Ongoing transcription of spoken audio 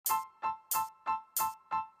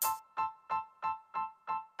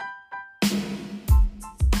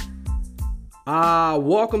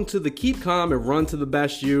Welcome to the Keep Calm and Run to the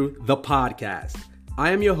Best You, the podcast.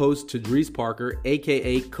 I am your host, Tadrees Parker,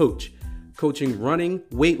 aka Coach, coaching running,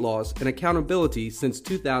 weight loss, and accountability since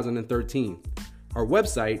 2013. Our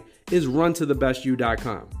website is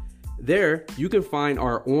runtothebestyou.com. There, you can find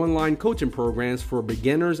our online coaching programs for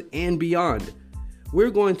beginners and beyond.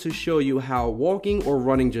 We're going to show you how walking or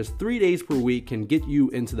running just 3 days per week can get you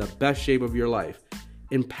into the best shape of your life,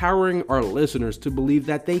 empowering our listeners to believe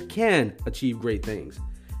that they can achieve great things.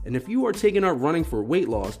 And if you are taking up running for weight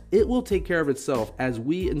loss, it will take care of itself as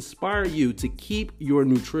we inspire you to keep your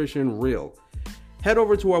nutrition real. Head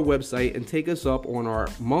over to our website and take us up on our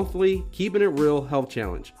monthly Keeping It Real Health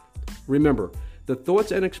Challenge. Remember, the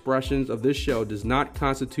thoughts and expressions of this show does not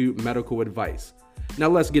constitute medical advice. Now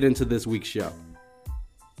let's get into this week's show.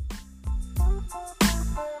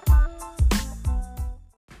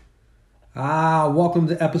 Welcome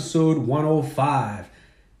to episode 105.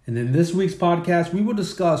 And in this week's podcast, we will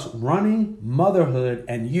discuss running, motherhood,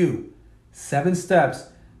 and you. 7 steps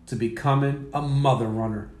to becoming a mother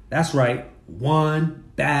runner. That's right, one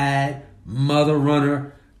bad mother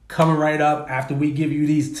runner coming right up after we give you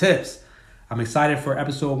these tips. I'm excited for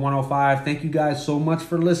episode 105. Thank you guys so much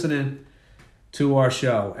for listening to our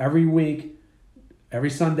show. Every week, every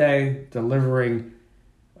Sunday, delivering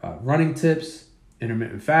running tips,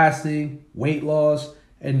 intermittent fasting, weight loss,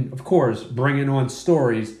 and of course, bringing on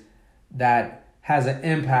stories that has an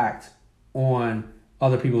impact on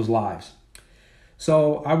other people's lives.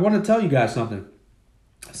 So I want to tell you guys something.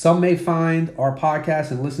 Some may find our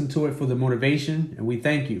podcast and listen to it for the motivation, and we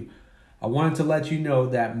thank you. I wanted to let you know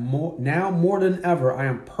that now more than ever, I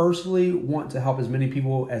am personally want to help as many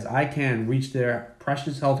people as I can reach their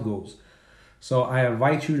precious health goals. So I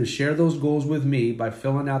invite you to share those goals with me by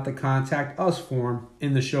filling out the Contact Us form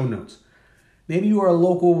in the show notes. Maybe you are a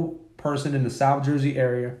local person in the South Jersey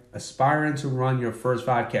area aspiring to run your first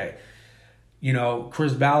 5K. You know,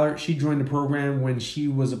 Chris Ballard, she joined the program when she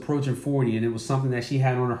was approaching 40, and it was something that she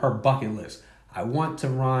had on her bucket list. I want to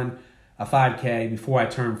run a 5K before I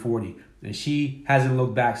turn 40. And she hasn't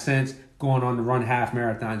looked back since, going on to run half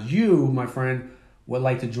marathons. You, my friend, would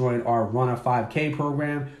like to join our Run a 5K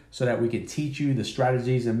program so that we can teach you the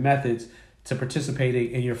strategies and methods to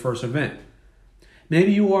participating in your first event.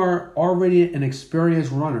 Maybe you are already an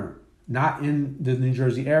experienced runner, not in the New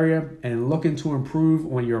Jersey area, and looking to improve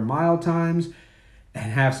on your mile times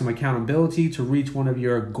and have some accountability to reach one of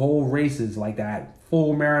your goal races like that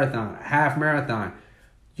full marathon, half marathon.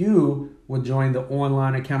 You would join the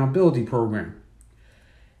online accountability program.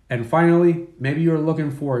 And finally, maybe you're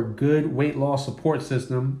looking for a good weight loss support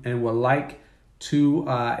system and would like to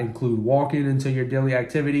include walking into your daily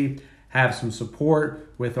activity, have some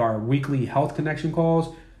support with our weekly health connection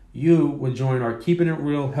calls. You would join our Keeping It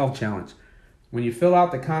Real Health Challenge. When you fill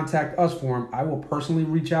out the Contact Us form, I will personally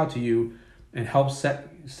reach out to you and help set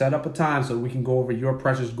up a time so we can go over your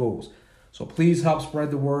precious goals. So please help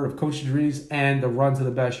spread the word of Coach Tadrees and the Run to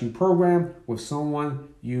the Best You program with someone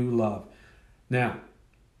you love. Now,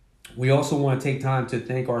 we also want to take time to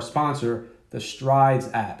thank our sponsor, the Strides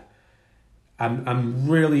app. I'm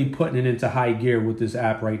really putting it into high gear with this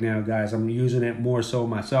app right now, guys. I'm using it more so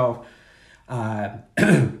myself.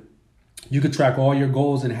 You can track all your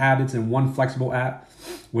goals and habits in one flexible app.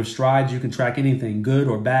 With Strides, you can track anything, good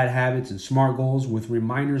or bad habits and SMART goals with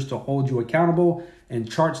reminders to hold you accountable and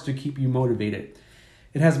charts to keep you motivated.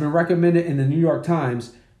 It has been recommended in the New York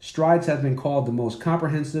Times. Strides has been called the most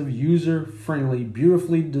comprehensive, user-friendly,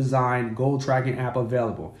 beautifully designed goal tracking app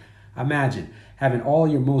available. Imagine having all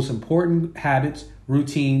your most important habits,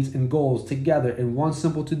 routines, and goals together in one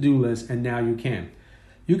simple to-do list, and now you can.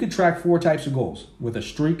 You can track 4 types of goals with a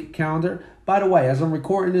streak calendar. By the way, as I'm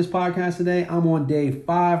recording this podcast today, I'm on day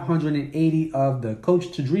 580 of the Coach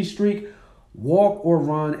Tadrees streak. Walk or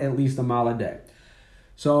run at least a mile a day.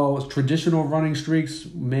 So traditional running streaks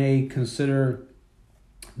may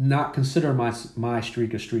not consider my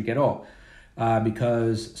streak a streak at all,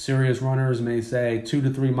 because serious runners may say 2 to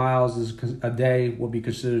 3 miles a day will be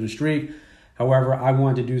considered a streak. However, I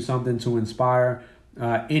want to do something to inspire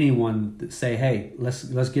anyone that say, hey,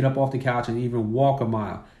 let's get up off the couch and even walk a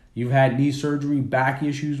mile. You've had knee surgery, back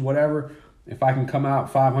issues, whatever. If I can come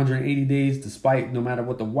out 580 days, despite no matter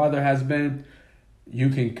what the weather has been, you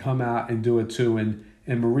can come out and do it too. And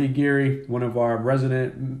Marie Geary, one of our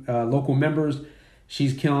resident local members,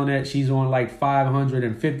 she's killing it. She's on like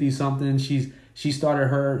 550 something. She started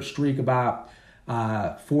her streak about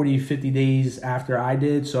 40, 50 days after I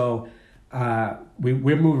did. So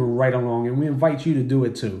we're moving right along, and we invite you to do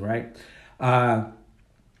it too, right?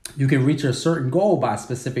 You can reach a certain goal by a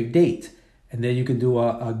specific date, and then you can do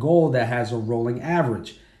a goal that has a rolling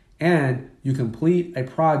average. and you complete a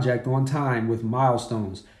project on time with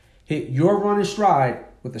milestones. Hit your running stride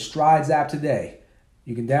with the Strides app today.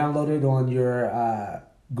 You can download it on your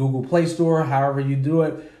Google Play Store, however you do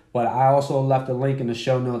it. But I also left a link in the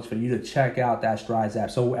show notes for you to check out that Strides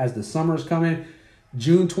app. So as the summer's coming,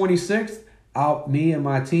 June 26th, me and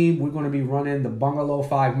my team, we're going to be running the Bungalow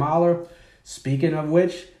 5 miler. Speaking of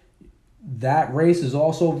which, that race is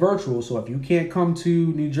also virtual. So if you can't come to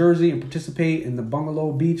New Jersey and participate in the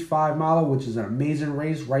Bungalow Beach 5 miler, which is an amazing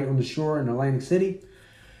race right on the shore in Atlantic City,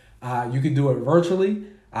 you can do it virtually.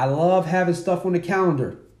 I love having stuff on the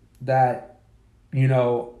calendar that,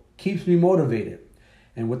 keeps me motivated.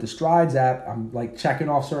 And with the Strides app, I'm like checking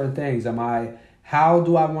off certain things. How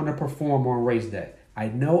do I want to perform on race day? I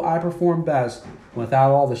know I perform best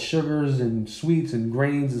without all the sugars and sweets and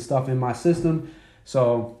grains and stuff in my system.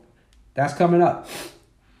 So that's coming up.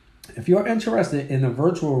 If you're interested in a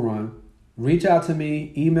virtual run, reach out to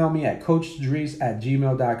me. Email me at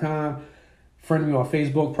coachdrees@gmail.com. Friend me on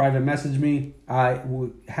Facebook, private message me. I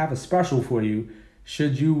will have a special for you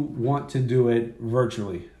should you want to do it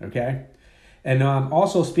virtually, okay? And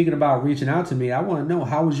also speaking about reaching out to me, I want to know,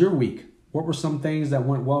 how was your week? What were some things that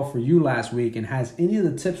went well for you last week? And has any of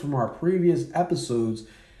the tips from our previous episodes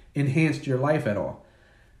enhanced your life at all?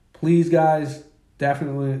 Please, guys,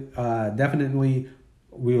 definitely,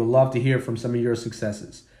 we would love to hear from some of your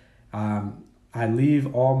successes. I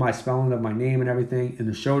leave all my spelling of my name and everything in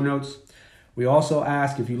the show notes. We also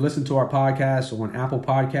ask, if you listen to our podcast or on Apple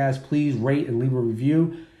Podcasts, please rate and leave a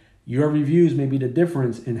review. Your reviews may be the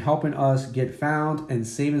difference in helping us get found and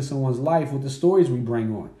saving someone's life with the stories we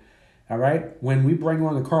bring on. All right. When we bring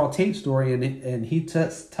on the Carl Tate story and he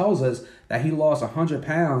tells us that he lost 100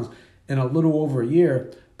 pounds in a little over a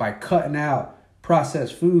year by cutting out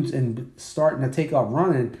processed foods and starting to take up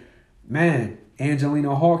running, man,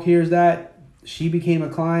 Angelina Hawk hears that. She became a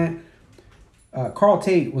client. Carl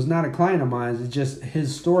Tate was not a client of mine. It's just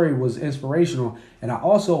his story was inspirational. And I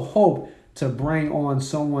also hope to bring on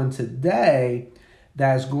someone today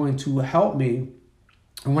that's going to help me.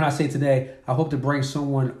 And when I say today, I hope to bring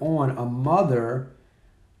someone on, a mother,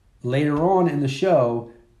 later on in the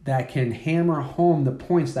show that can hammer home the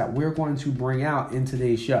points that we're going to bring out in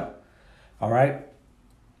today's show. All right?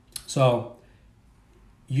 So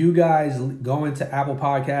you guys go into Apple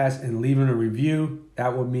Podcasts and leaving a review.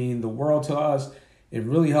 That would mean the world to us. It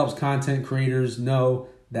really helps content creators know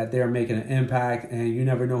that they're making an impact, and you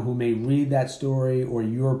never know who may read that story or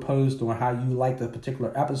your post or how you like the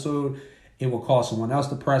particular episode. It will cause someone else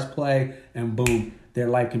to press play, and boom, their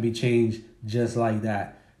life can be changed just like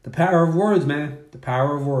that. The power of words, man. The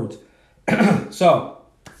power of words. So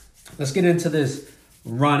let's get into this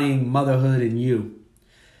running, motherhood, and you.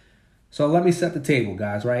 So let me set the table,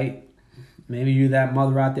 guys, right? Maybe you're that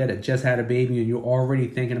mother out there that just had a baby and you're already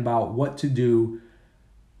thinking about what to do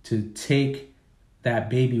to take that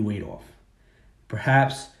baby weight off.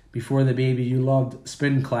 Perhaps before the baby, you loved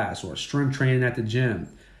spin class or strength training at the gym.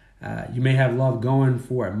 You may have loved going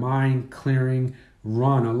for a mind-clearing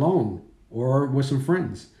run alone or with some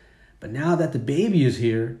friends. But now that the baby is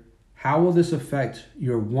here, how will this affect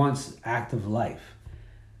your once active life?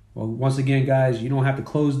 Well, once again, guys, you don't have to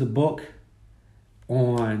close the book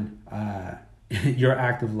on your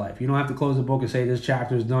active life. You don't have to close the book and say this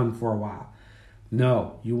chapter is done for a while.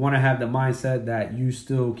 No, you want to have the mindset that you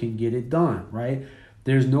still can get it done, right?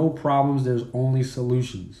 There's no problems. There's only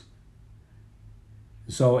solutions.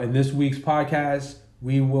 So in this week's podcast,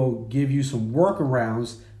 we will give you some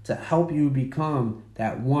workarounds to help you become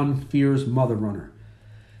that one fierce mother runner.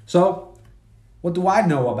 So what do I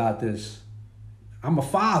know about this? I'm a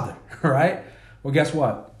father, right? Well, guess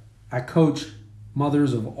what? I coach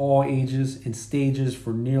mothers of all ages and stages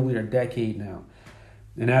for nearly a decade now.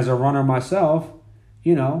 And as a runner myself,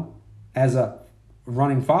 as a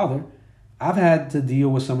running father, I've had to deal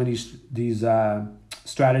with some of these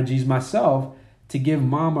strategies myself to give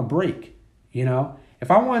mom a break.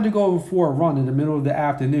 If I wanted to go for a run in the middle of the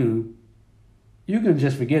afternoon, you can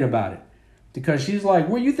just forget about it, because she's like,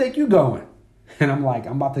 "Where you think you going?" And I'm like,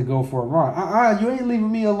 "I'm about to go for a run." You ain't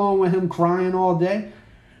leaving me alone with him crying all day.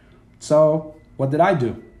 So what did I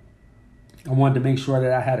do? I wanted to make sure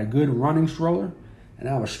that I had a good running stroller, and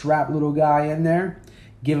I would strap little guy in there,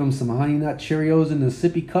 give him some Honey Nut Cheerios in the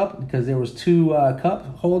sippy cup, because there was two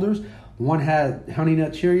cup holders. One had Honey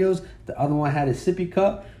Nut Cheerios, the other one had a sippy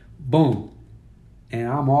cup. Boom. And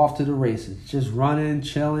I'm off to the races, just running,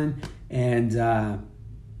 chilling. And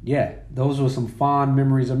those were some fond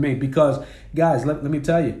memories of me. Because, guys, let me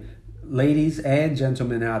tell you, ladies and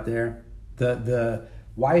gentlemen out there, the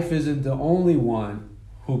wife isn't the only one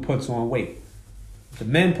who puts on weight. The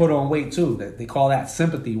men put on weight too. They call that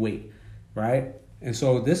sympathy weight, right? And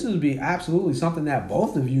so this would be absolutely something that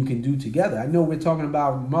both of you can do together. I know we're talking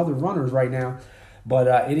about mother runners right now, but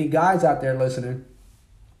any guys out there listening,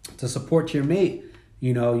 to support your mate,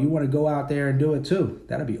 you want to go out there and do it too.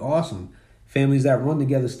 That'd be awesome. Families that run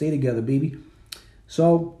together stay together, baby.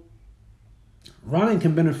 So running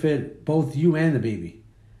can benefit both you and the baby.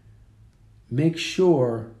 Make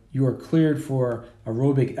sure you are cleared for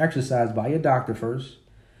aerobic exercise by your doctor first.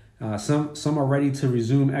 Some are ready to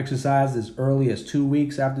resume exercise as early as 2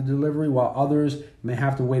 weeks after delivery, while others may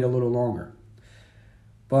have to wait a little longer.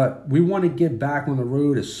 But we want to get back on the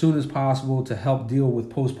road as soon as possible to help deal with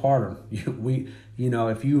postpartum.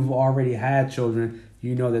 If you've already had children,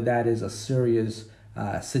 you know that is a serious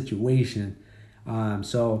situation.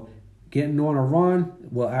 So getting on a run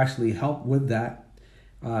will actually help with that.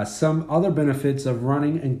 Some other benefits of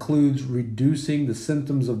running includes reducing the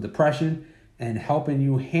symptoms of depression and helping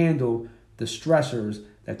you handle the stressors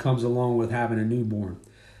that comes along with having a newborn.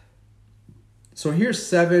 So here's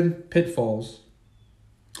 7 pitfalls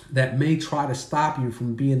that may try to stop you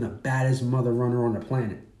from being the baddest mother runner on the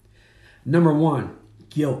planet. Number 1,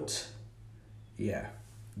 guilt. Yeah,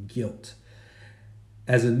 guilt.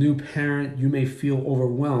 As a new parent, you may feel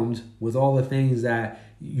overwhelmed with all the things that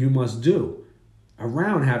you must do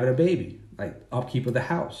around having a baby, like upkeep of the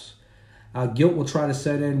house. Guilt will try to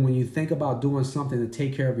set in when you think about doing something to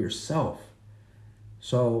take care of yourself.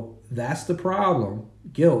 So that's the problem.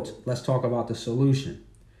 Guilt. Let's talk about the solution.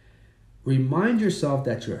 Remind yourself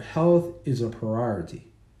that your health is a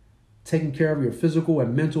priority. Taking care of your physical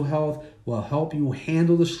and mental health will help you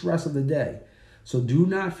handle the stress of the day. So do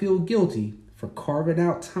not feel guilty for carving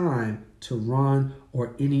out time to run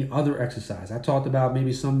or any other exercise. I talked about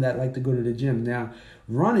maybe some that like to go to the gym. Now,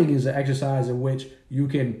 running is an exercise in which you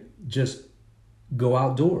can just go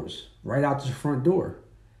outdoors, right out the front door.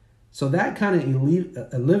 So that kind of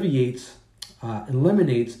eliminates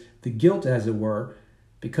the guilt, as it were,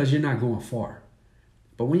 because you're not going far.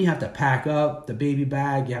 But when you have to pack up the baby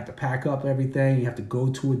bag, you have to pack up everything, you have to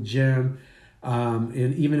go to a gym, and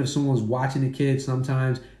even if someone's watching the kids,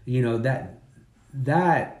 sometimes,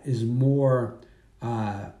 that is more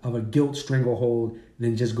of a guilt stranglehold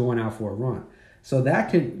than just going out for a run. So that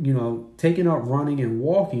can, taking up running and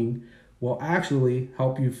walking will actually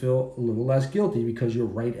help you feel a little less guilty because you're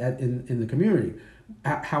right in the community.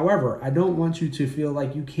 However, I don't want you to feel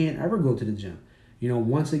like you can't ever go to the gym.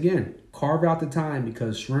 Once again, carve out the time,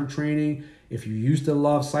 because strength training, if you used to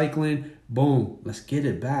love cycling, boom, let's get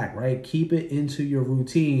it back, right? Keep it into your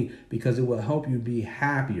routine because it will help you be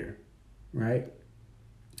happier, right?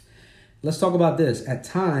 Let's talk about this. At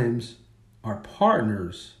times, our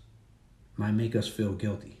partners might make us feel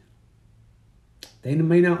guilty. They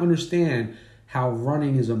may not understand how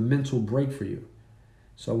running is a mental break for you.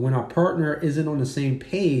 So when our partner isn't on the same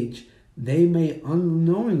page, they may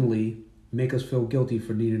unknowingly make us feel guilty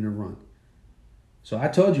for needing to run. So I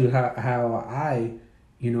told you how I,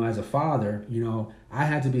 as a father, I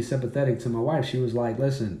had to be sympathetic to my wife. She was like,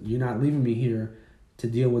 listen, you're not leaving me here to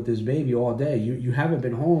deal with this baby all day. You haven't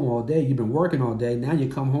been home all day. You've been working all day. Now you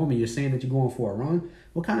come home and you're saying that you're going for a run.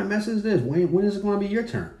 What kind of mess is this? When is it going to be your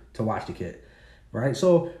turn to watch the kid? Right?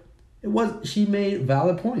 So she made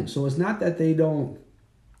valid points. So it's not that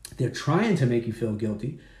they're trying to make you feel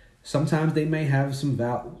guilty. Sometimes they may have some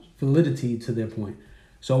validity to their point.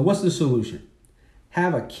 So what's the solution?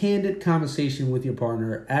 Have a candid conversation with your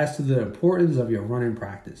partner as to the importance of your running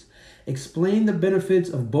practice. Explain the benefits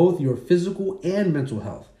of both your physical and mental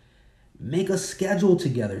health. Make a schedule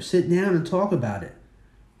together. Sit down and talk about it.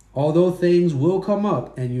 Although things will come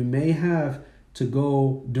up and you may have to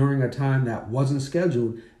go during a time that wasn't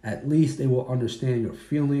scheduled, at least they will understand your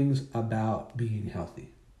feelings about being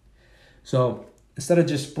healthy. So instead of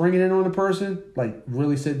just springing it on a person, like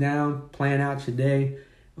really sit down, plan out your day,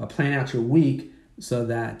 plan out your week so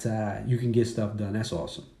that you can get stuff done. That's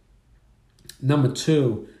awesome. Number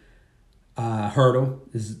 2 hurdle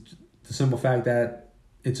is the simple fact that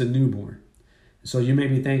it's a newborn. So you may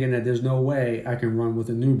be thinking that there's no way I can run with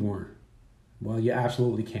a newborn. Well, you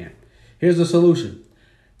absolutely can. Here's the solution.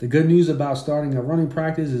 The good news about starting a running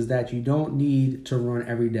practice is that you don't need to run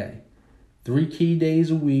every day. 3 key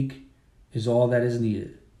days a week is all that is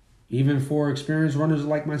needed, even for experienced runners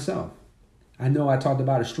like myself. I know I talked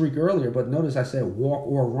about a streak earlier, but notice I said walk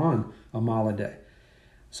or run a mile a day.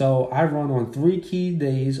 So I run on 3 key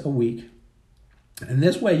days a week, and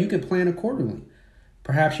this way you can plan accordingly.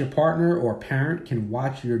 Perhaps your partner or parent can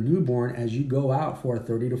watch your newborn as you go out for a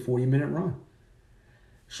 30 to 40 minute run.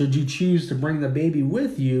 Should you choose to bring the baby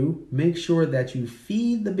with you, make sure that you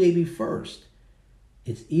feed the baby first.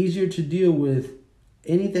 It's easier to deal with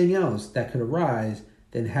anything else that could arise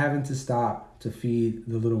than having to stop to feed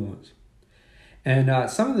the little ones. And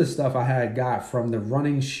some of this stuff I had got from the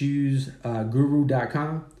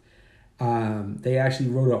runningshoesguru.com. They actually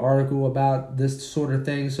wrote an article about this sort of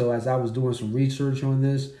thing. So as I was doing some research on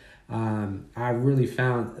this, I really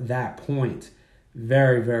found that point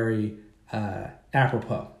very, very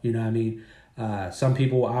apropos. You know what I mean? Some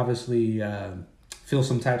people obviously feel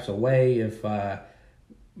some types of way if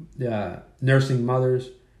nursing mothers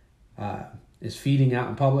is feeding out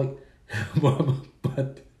in public.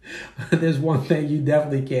 but there's one thing you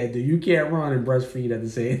definitely can't do. You can't run and breastfeed at the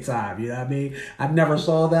same time. You know what I mean? I never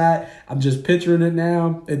saw that. I'm just picturing it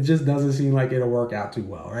now. It just doesn't seem like it'll work out too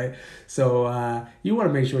well, right? So you want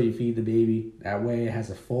to make sure you feed the baby. That way it has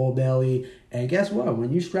a full belly. And guess what?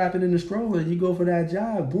 When you strap it in the stroller and you go for that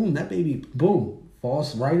jog, boom, that baby, boom,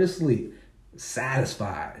 falls right asleep.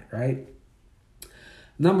 Satisfied, right?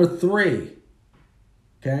 Number 3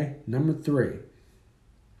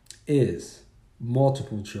 is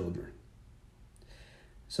multiple children.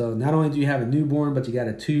 So not only do you have a newborn, but you got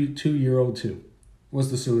a two-year-old too. What's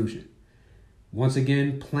the solution? Once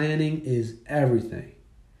again, planning is everything.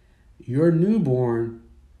 Your newborn,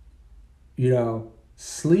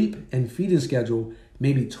 sleep and feeding schedule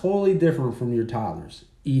may be totally different from your toddler's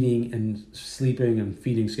eating and sleeping and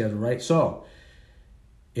feeding schedule, right? So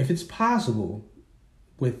if it's possible,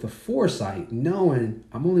 with the foresight, knowing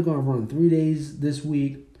I'm only going to run 3 days this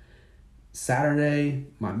week, Saturday,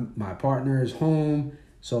 my partner is home,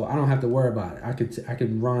 so I don't have to worry about it. I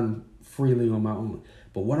could run freely on my own.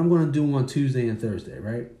 But what I'm going to do on Tuesday and Thursday,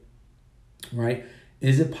 right?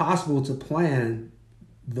 Is it possible to plan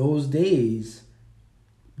those days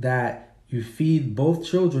that you feed both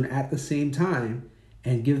children at the same time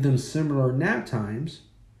and give them similar nap times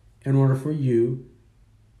in order for you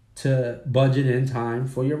to budget in time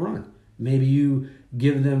for your run? Maybe you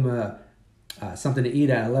give them something to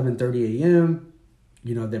eat at 11:30 a.m.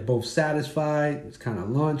 They're both satisfied. It's kind of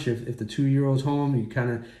lunch. If the 2-year-old's home, you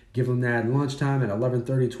kind of give them that lunchtime at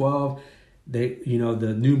 11:30, 12.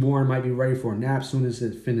 The newborn might be ready for a nap as soon as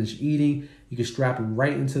it's finished eating. You can strap them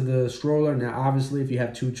right into the stroller. Now, obviously, if you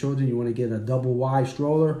have 2 children, you want to get a double wide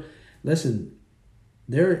stroller. Listen,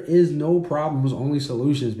 there is no problems, only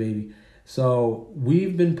solutions, baby. So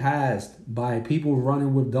we've been passed by people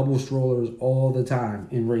running with double strollers all the time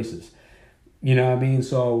in races. You know what I mean?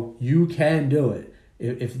 So you can do it.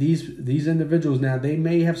 If these individuals now, they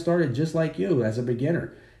may have started just like you as a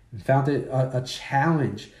beginner and found it a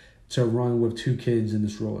challenge to run with 2 kids in the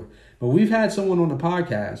stroller. But we've had someone on the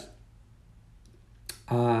podcast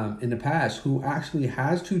in the past who actually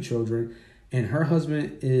has 2 children, and her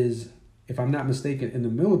husband is, if I'm not mistaken, in the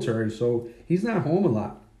military, so he's not home a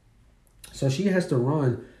lot. So she has to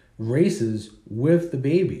run races with the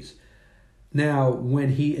babies. Now,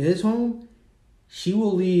 when he is home, she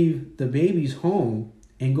will leave the babies home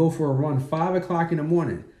and go for a run 5 o'clock in the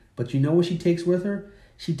morning. But you know what she takes with her?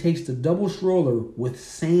 She takes the double stroller with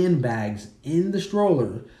sandbags in the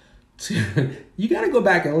stroller. You got to go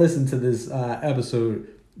back and listen to this episode,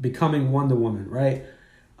 Becoming Wonder Woman, right?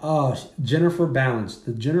 Jennifer Balance,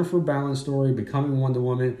 the Jennifer Balance story, Becoming Wonder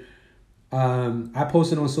Woman. I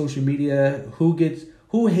posted on social media who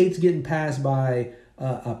hates getting passed by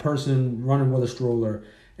a person running with a stroller,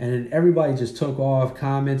 and everybody just took off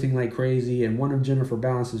commenting like crazy. And one of Jennifer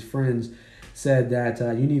Balance's friends said that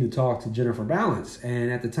you need to talk to Jennifer Balance.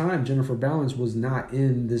 And at the time, Jennifer Balance was not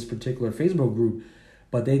in this particular Facebook group,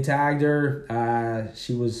 but they tagged her.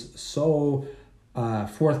 She was so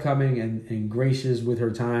forthcoming and gracious with her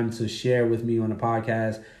time to share with me on the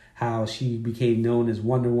podcast how she became known as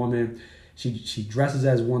Wonder Woman. She dresses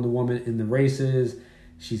as Wonder Woman in the races.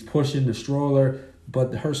 She's pushing the stroller.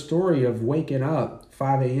 But her story of waking up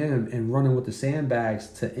 5 a.m. and running with the sandbags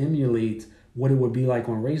to emulate what it would be like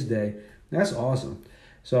on race day, that's awesome.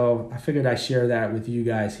 So I figured I'd share that with you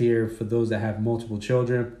guys here. For those that have multiple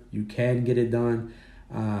children, you can get it done.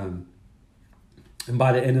 And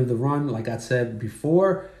by the end of the run, like I said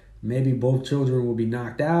before, maybe both children will be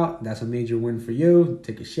knocked out. That's a major win for you.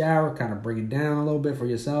 Take a shower, kind of bring it down a little bit for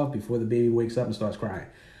yourself before the baby wakes up and starts crying.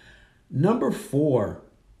 Number 4,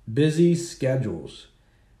 busy schedules.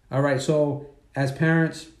 All right, so as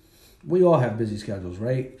parents, we all have busy schedules,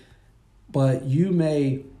 right? But you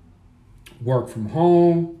may work from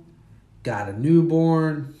home, got a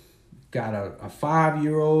newborn, got a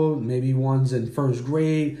 5-year-old, maybe one's in first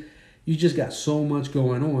grade. You just got so much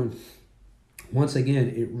going on. Once again,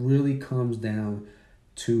 it really comes down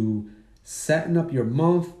to setting up your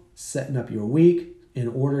month, setting up your week in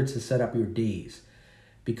order to set up your days.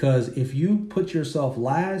 Because if you put yourself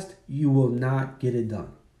last, you will not get it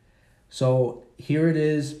done. So here it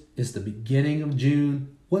is. It's the beginning of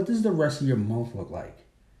June. What does the rest of your month look like?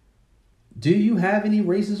 Do you have any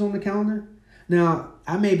races on the calendar? Now,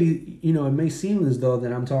 I may be, it may seem as though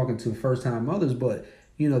that I'm talking to first-time mothers, but,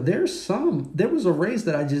 there was a race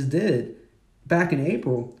that I just did back in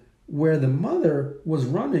April where the mother was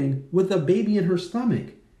running with a baby in her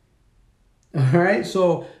stomach. All right,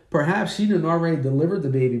 so perhaps she done already delivered the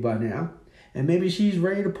baby by now, and maybe she's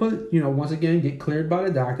ready to put, once again, get cleared by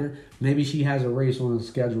the doctor. Maybe she has a race on the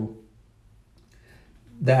schedule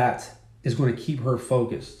that is going to keep her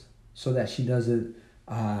focused so that she doesn't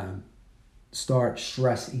start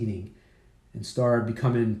stress eating and start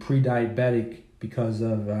becoming pre-diabetic because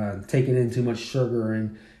of taking in too much sugar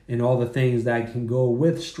and all the things that can go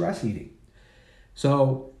with stress eating.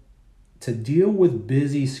 So to deal with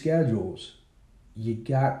busy schedules, you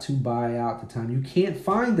got to buy out the time. You can't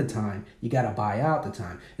find the time. You got to buy out the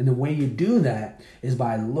time. And the way you do that is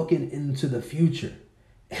by looking into the future.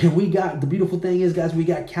 And the beautiful thing is, guys, we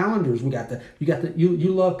got calendars.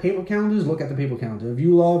 You love paper calendars? Look at the paper calendar. If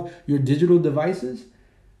you love your digital devices,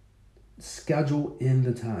 schedule in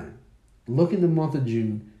the time. Look in the month of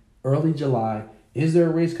June, early July. Is there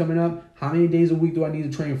a race coming up? How many days a week do I need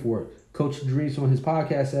to train for it? Coach Dries on his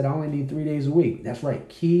podcast said I only need 3 days a week. That's right.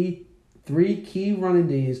 3 key running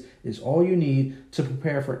days is all you need to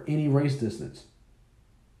prepare for any race distance.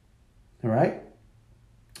 All right?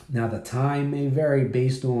 Now, the time may vary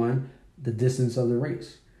based on the distance of the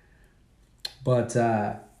race. But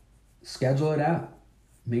schedule it out.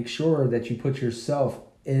 Make sure that you put yourself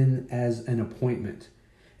in as an appointment.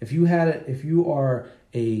 If you are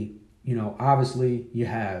obviously you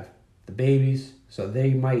have the babies, so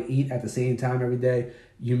they might eat at the same time every day.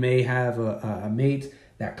 You may have a mate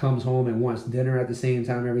that comes home and wants dinner at the same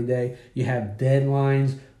time every day. You have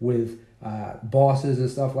deadlines with bosses and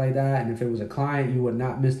stuff like that. And if it was a client, you would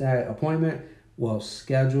not miss that appointment. Well,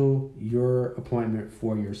 schedule your appointment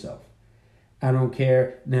for yourself. I don't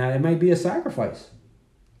care. Now, it might be a sacrifice.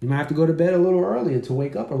 You might have to go to bed a little earlier to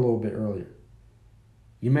wake up a little bit earlier.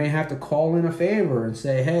 You may have to call in a favor and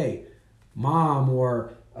say, hey, mom,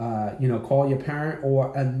 or, call your parent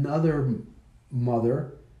or another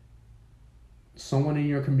mother, someone in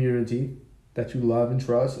your community that you love and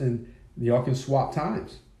trust, and y'all can swap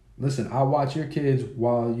times. Listen, I'll watch your kids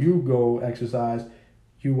while you go exercise.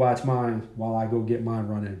 You watch mine while I go get mine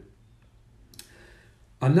running.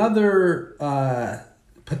 Another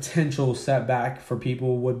potential setback for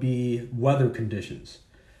people would be weather conditions.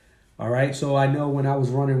 All right, so I know when I was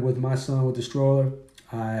running with my son with the stroller,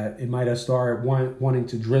 it might have started wanting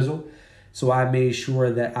to drizzle. So I made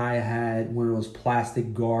sure that I had one of those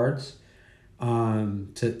plastic guards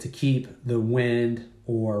to keep the wind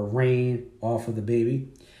or rain off of the baby.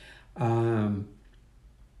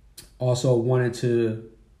 Also wanted to,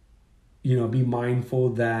 be mindful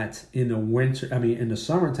that in the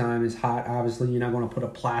summertime it's hot. Obviously, you're not going to put a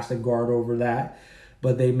plastic guard over that,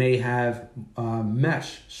 but they may have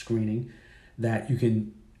mesh screening that you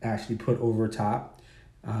can actually put over top.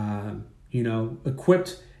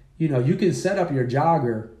 Equipped, you can set up your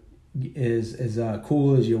jogger as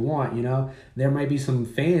cool as you want. There might be some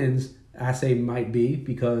fans. I say might be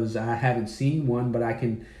because I haven't seen one, but I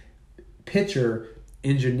can picture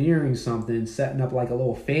engineering something, setting up like a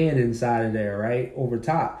little fan inside of there, right, over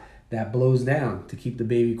top that blows down to keep the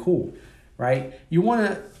baby cool, right? You want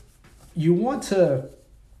to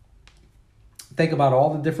think about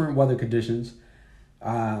all the different weather conditions.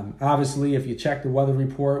 Obviously, if you check the weather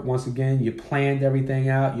report, once again, you planned everything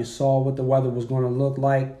out. You saw what the weather was going to look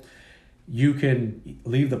like. You can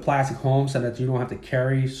leave the plastic home so that you don't have to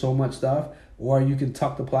carry so much stuff, or you can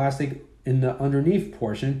tuck the plastic in the underneath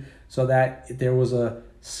portion so that if there was a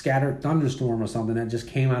scattered thunderstorm or something that just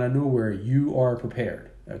came out of nowhere, you are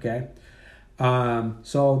prepared, okay?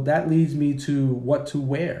 So that leads me to what to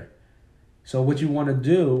wear. So what you want to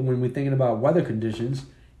do when we're thinking about weather conditions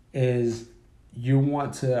is you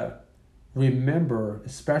want to remember,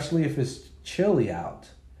 especially if it's chilly out,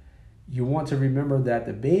 you want to remember that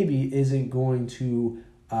the baby isn't going to,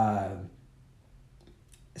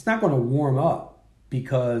 it's not going to warm up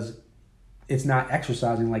because it's not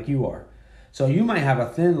exercising like you are. So you might have a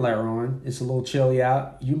thin layer on. It's a little chilly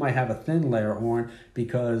out. You might have a thin layer on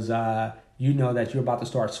because you know that you're about to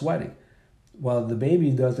start sweating. Well, the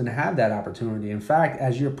baby doesn't have that opportunity. In fact,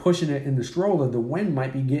 as you're pushing it in the stroller, the wind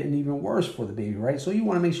might be getting even worse for the baby, right? So you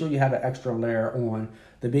want to make sure you have an extra layer on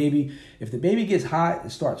the baby. If the baby gets hot, it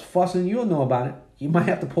starts fussing, you'll know about it. You might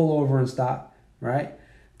have to pull over and stop, right,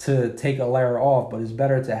 to take a layer off. But it's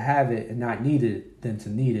better to have it and not need it than to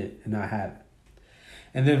need it and not have it.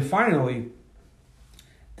 And then finally,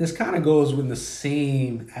 this kind of goes with the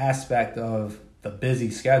same aspect of the busy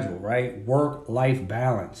schedule, right? Work-life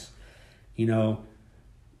balance.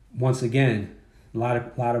 Once again, a lot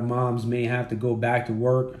of moms may have to go back to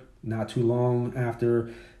work not too long after,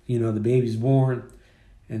 the baby's born.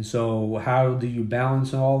 And so how do you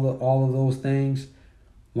balance all of those things?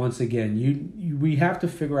 Once again, we have to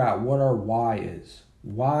figure out what our why is.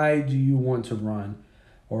 Why do you want to run?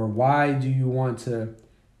 Or why do you want to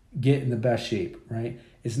get in the best shape, right?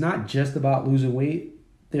 It's not just about losing weight.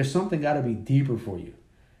 There's something got to be deeper for you.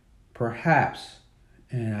 Perhaps,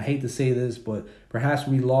 and I hate to say this, but perhaps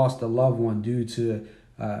we lost a loved one due to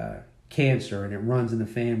cancer and it runs in the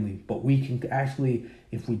family. But we can actually,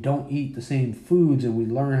 if we don't eat the same foods and we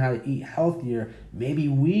learn how to eat healthier, maybe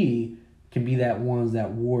we can be that ones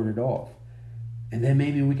that ward it off. And then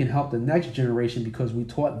maybe we can help the next generation because we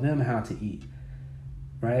taught them how to eat,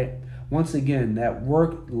 right? Once again, that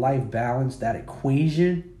work-life balance, that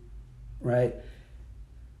equation, right?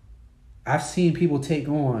 I've seen people take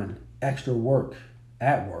on extra work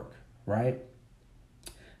at work, right?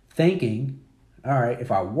 Thinking, all right,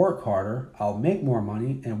 if I work harder, I'll make more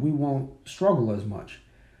money and we won't struggle as much.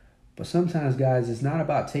 But sometimes, guys, it's not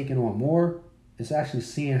about taking on more. It's actually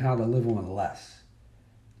seeing how to live on less.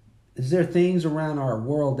 Is there things around our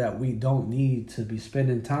world that we don't need to be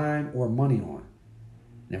spending time or money on?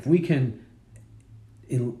 And if we can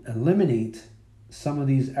eliminate some of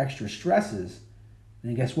these extra stresses,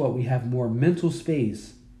 then guess what? We have more mental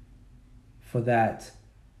space for that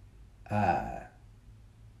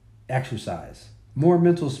exercise, more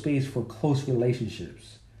mental space for close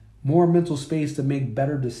relationships, more mental space to make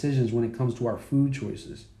better decisions when it comes to our food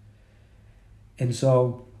choices. And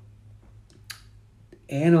so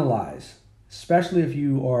analyze, especially if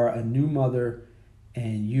you are a new mother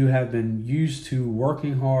and you have been used to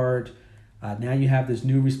working hard. Now you have this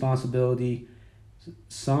new responsibility.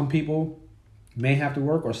 Some people may have to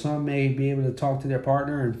work, or some may be able to talk to their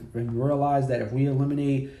partner and realize that if we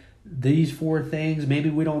eliminate these 4 things, maybe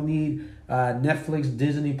we don't need Netflix,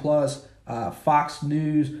 Disney Plus, Fox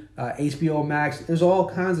News, HBO Max. There's all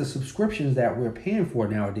kinds of subscriptions that we're paying for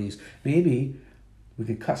nowadays. Maybe we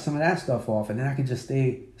could cut some of that stuff off, and then I could just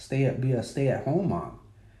be a stay-at-home mom.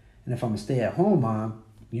 And if I'm a stay-at-home mom,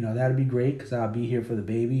 that'd be great because I'll be here for the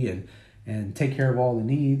baby and take care of all the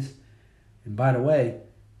needs. And by the way,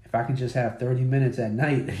 if I could just have 30 minutes at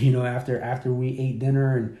night, after we ate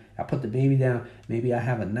dinner and I put the baby down, maybe I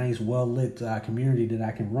have a nice, well-lit community that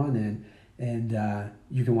I can run in, and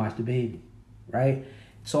you can watch the baby, right?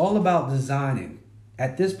 It's all about designing.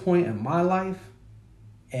 At this point in my life,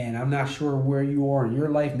 and I'm not sure where you are in your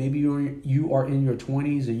life, maybe you are in your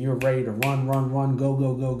 20s and you're ready to run,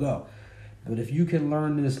 go. But if you can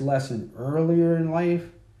learn this lesson earlier in life,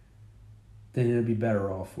 then it'll be better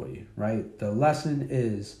off for you, right? The lesson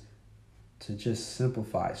is to just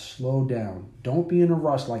simplify, slow down. Don't be in a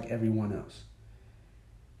rush like everyone else.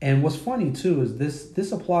 And what's funny too is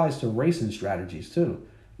this applies to racing strategies too.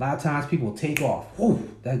 A lot of times people take off.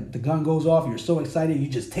 The gun goes off, you're so excited, you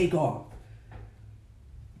just take off.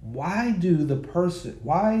 Why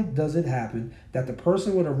does it happen that the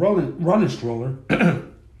person with a running stroller,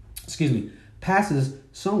 passes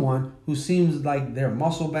someone who seems like they're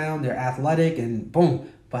muscle bound, they're athletic, and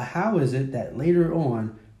boom. But how is it that later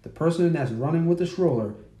on, the person that's running with the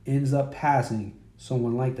stroller ends up passing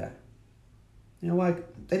someone like that?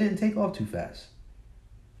 They didn't take off too fast.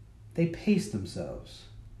 They paced themselves.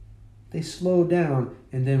 They slowed down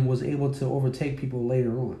and then was able to overtake people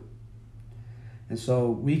later on. And so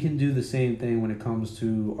we can do the same thing when it comes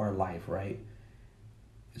to our life, right?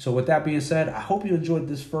 So with that being said, I hope you enjoyed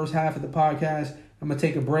this first half of the podcast. I'm going to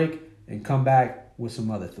take a break and come back with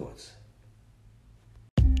some other thoughts.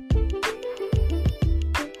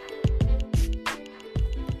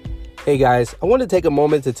 Hey guys, I want to take a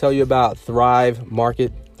moment to tell you about Thrive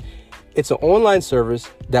Market. It's an online service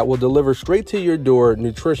that will deliver straight to your door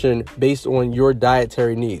nutrition based on your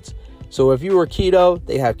dietary needs. So if you are keto,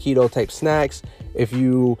 they have keto type snacks. If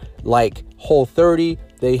you like Whole30,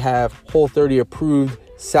 they have Whole30 approved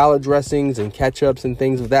salad dressings and ketchups and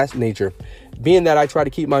things of that nature. Being that I try to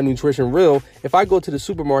keep my nutrition real, if I go to the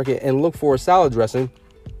supermarket and look for a salad dressing,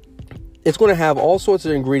 it's going to have all sorts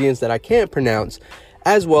of ingredients that I can't pronounce,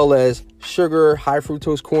 as well as sugar, high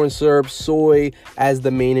fructose corn syrup, soy as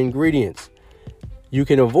the main ingredients. You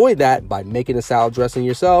can avoid that by making a salad dressing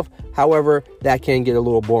yourself. However, that can get a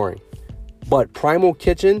little boring. But Primal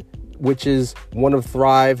Kitchen, which is one of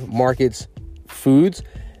Thrive Market's foods,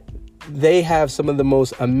 they have some of the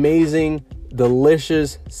most amazing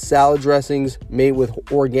delicious salad dressings made with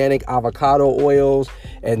organic avocado oils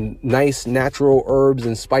and nice natural herbs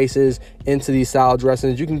and spices into these salad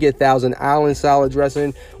dressings. You can get Thousand Island salad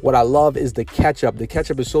dressing. What I love is the ketchup. The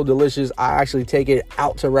ketchup is so delicious. I actually take it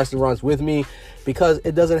out to restaurants with me because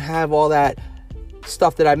it doesn't have all that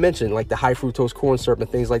stuff that I mentioned, like the high fructose corn syrup and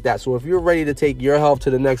things like that. So if you're ready to take your health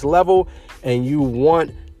to the next level and you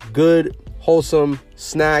want good, wholesome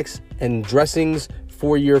snacks and dressings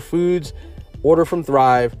for your foods, order from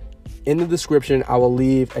Thrive. In the description, I will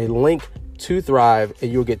leave a link to Thrive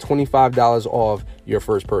and you'll get $25 off your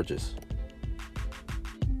first purchase.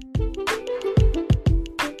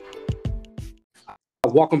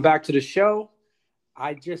 Welcome back to the show.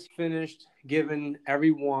 I just finished giving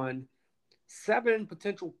everyone 7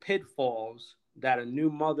 potential pitfalls that a new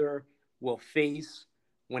mother will face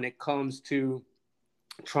when it comes to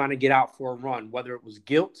trying to get out for a run, whether it was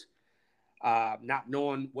guilt, not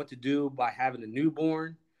knowing what to do by having a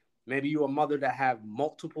newborn. Maybe you're a mother that have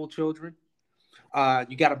multiple children.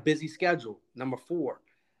 You got a busy schedule. Number 4,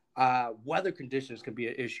 weather conditions can be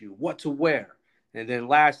an issue. What to wear. And then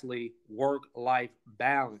lastly, work-life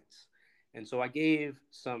balance. And so I gave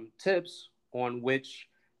some tips on which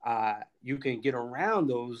you can get around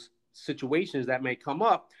those situations that may come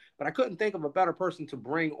up. But I couldn't think of a better person to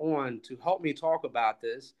bring on to help me talk about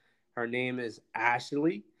this. Her name is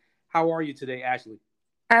Ashley. How are you today, Ashley?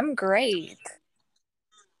 I'm great.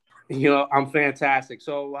 I'm fantastic.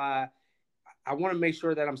 So I want to make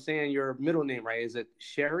sure that I'm saying your middle name right. Is it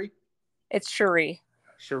Sherry? It's Cherie.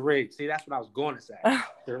 Cherie. See, that's what I was going to say.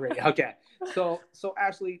 Cherie. Okay. So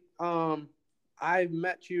Ashley, I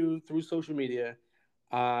met you through social media.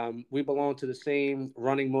 We belong to the same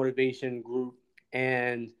running motivation group,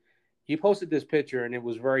 and you posted this picture, and it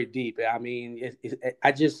was very deep. I mean,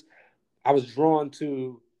 I was drawn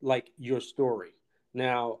to like your story.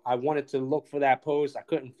 Now, I wanted to look for that post. I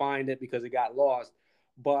couldn't find it because it got lost,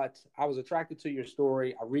 but I was attracted to your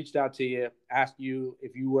story. I reached out to you, asked you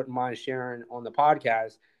if you wouldn't mind sharing on the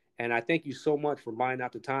podcast. And I thank you so much for buying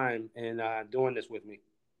out the time and doing this with me.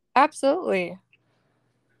 Absolutely.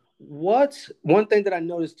 One thing that I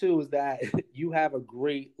noticed too is that you have a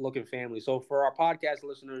great looking family. So for our podcast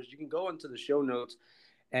listeners, you can go into the show notes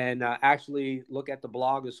and actually look at the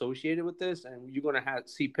blog associated with this, and you're going to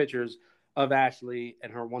see pictures of Ashley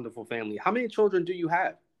and her wonderful family. How many children do you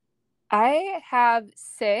have? I have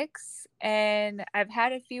 6, and I've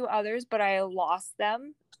had a few others, but I lost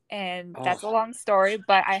them, and that's a long story,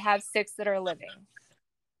 but I have 6 that are living.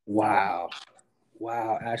 Wow.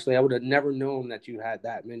 Wow, Ashley, I would have never known that you had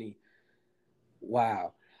that many.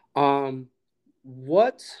 Wow.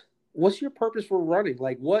 What's your purpose for running?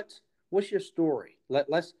 Like what's your story?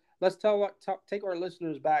 Let's take our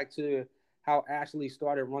listeners back to how Ashley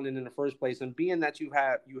started running in the first place. And being that you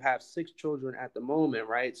have 6 children at the moment,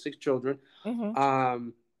 right? 6 children. Mm-hmm.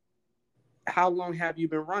 How long have you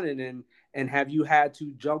been running, and have you had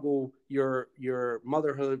to juggle your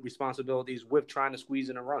motherhood responsibilities with trying to squeeze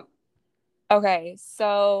in a run? Okay,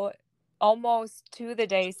 so almost to the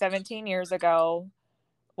day 17 years ago,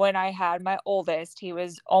 when I had my oldest, he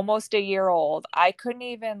was almost a year old. I couldn't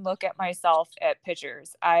even look at myself at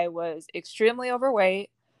pictures. I was extremely overweight.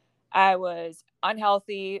 I was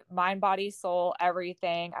unhealthy, mind, body, soul,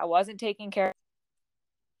 everything. I wasn't taking care of,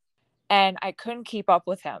 and I couldn't keep up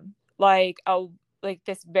with him. Like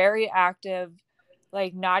this very active,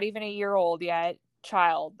 like not even a year old yet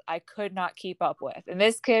child, I could not keep up with. And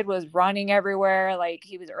this kid was running everywhere. Like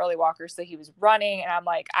he was an early walker, so he was running, and I'm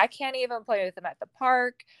like, I can't even play with him at the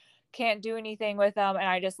park, can't do anything with him. And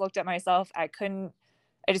I just looked at myself. I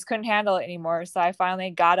just couldn't handle it anymore. So I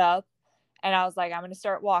finally got up and I was like, I'm going to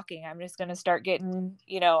start walking. I'm just going to start getting,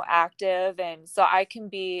 active. And so I can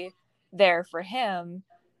be there for him.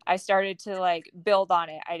 I started to like build on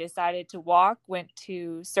it. I decided to walk, went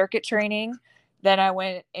to circuit training. Then I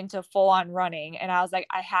went into full on running, and I was like,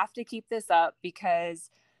 I have to keep this up because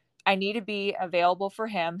I need to be available for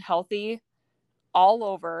him, healthy all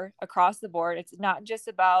over across the board. It's not just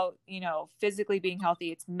about, physically being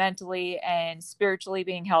healthy, it's mentally and spiritually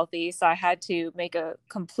being healthy. So I had to make a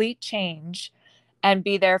complete change and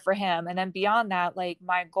be there for him. And then beyond that, like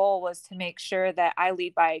my goal was to make sure that I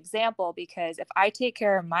lead by example, because if I take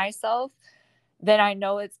care of myself, then I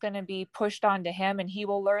know it's going to be pushed onto him, and he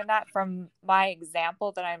will learn that from my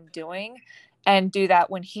example that I'm doing and do that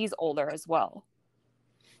when he's older as well.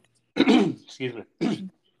 Excuse me.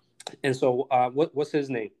 And so what's his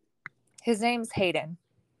name? His name's Hayden.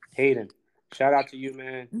 Hayden. Shout out to you,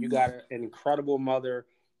 man. You got an incredible mother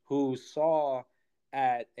who saw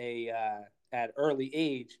at early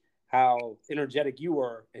age how energetic you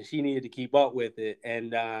were, and she needed to keep up with it.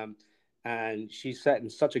 And and she's setting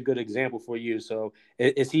such a good example for you. So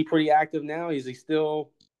is he pretty active now? Is he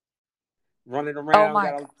still running Oh around?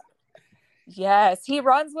 my Got God. Yes, he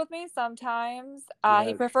runs with me sometimes. He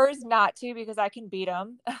yes, prefers not to because I can beat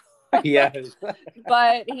him. yes,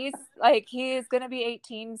 But he's gonna be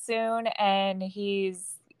 18 soon, and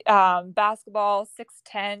he's basketball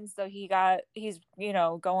 6'10", so he's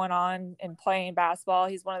going on and playing basketball.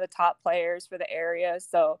 He's one of the top players for the area.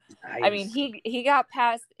 So I mean, nice. he got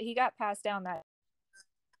passed down that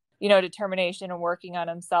determination and working on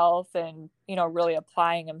himself, and really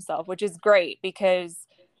applying himself, which is great because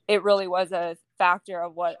it really was a factor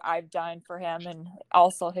of what I've done for him and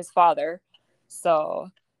also his father. So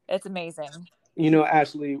it's amazing.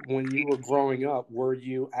 Ashley, when you were growing up, were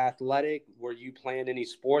you athletic? Were you playing any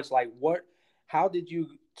sports? Like how did you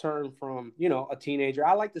turn from, a teenager?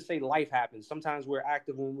 I like to say life happens. Sometimes we're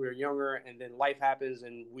active when we're younger, and then life happens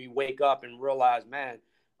and we wake up and realize, man,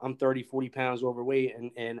 I'm 30, 40 pounds overweight,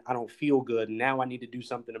 and I don't feel good. And now I need to do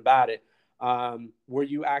something about it. Were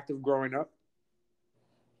you active growing up?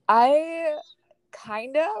 I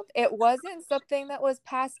kind of, it wasn't something that was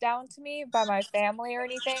passed down to me by my family or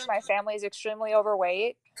anything. My family is extremely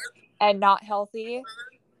overweight and not healthy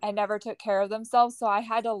and never took care of themselves. So I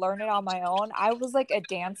had to learn it on my own. I was like a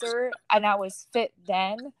dancer and I was fit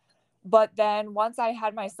then. But then once I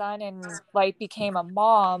had my son and like became a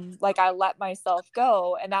mom, like I let myself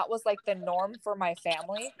go. And that was like the norm for my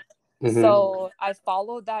family. Mm-hmm. So I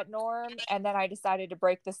followed that norm, and then I decided to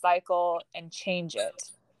break the cycle and change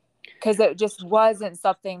it because it just wasn't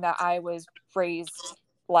something that I was raised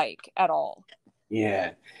like at all.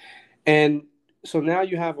 Yeah. And so now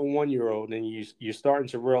you have a 1 year old, and you're starting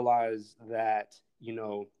to realize that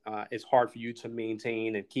it's hard for you to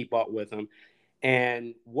maintain and keep up with them.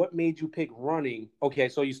 And what made you pick running? Okay,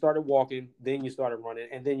 so you started walking, then you started running,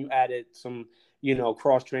 and then you added some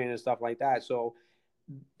cross training and stuff like that. So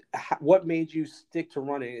what made you stick to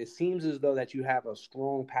running? It seems as though that you have a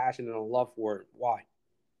strong passion and a love for it. Why?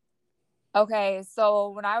 Okay, so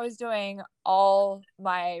when I was doing all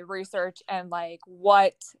my research and like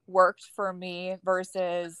what worked for me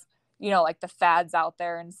versus, like the fads out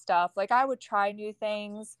there and stuff, like I would try new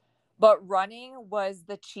things, but running was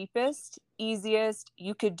the cheapest, easiest,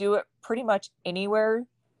 you could do it pretty much anywhere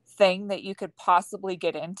thing that you could possibly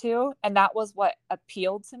get into. And that was what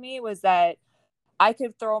appealed to me, was that I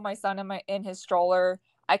could throw my son in his stroller,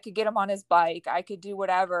 I could get him on his bike, I could do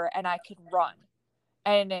whatever, and I could run.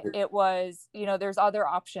 And it was, there's other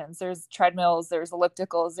options, there's treadmills, there's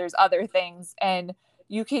ellipticals, there's other things, and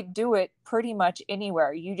you could do it pretty much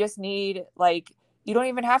anywhere. You just need, like, you don't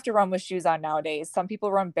even have to run with shoes on nowadays. Some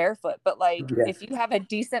people run barefoot, but like Yeah. if you have a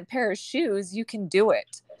decent pair of shoes, you can do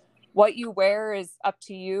it. What you wear is up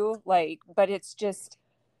to you, like, but it's just,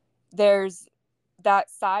 there's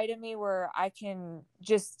that side of me where I can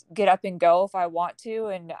just get up and go if I want to,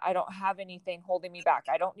 and I don't have anything holding me back.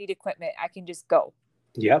 I don't need equipment, I can just go.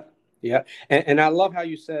 Yep. Yeah. And I love how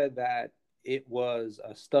you said that it was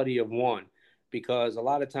a study of one, because a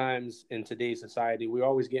lot of times in today's society, we're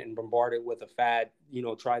always getting bombarded with a fad,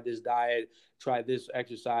 try this diet, try this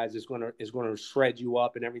exercise. It's gonna shred you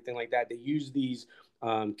up and everything like that. They use these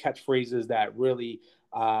catchphrases that really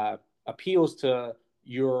appeals to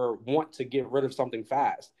your want to get rid of something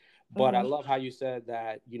fast. But I Mm-hmm. love how you said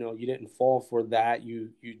that you didn't fall for that. You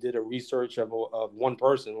did a research of one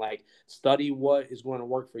person, like study what is going to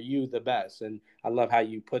work for you the best. And I love how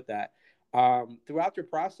you put that. Throughout your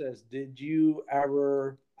process, did you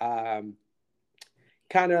ever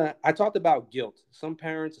kind of? I talked about guilt. Some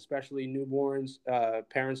parents, especially newborns,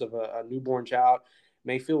 parents of a newborn child,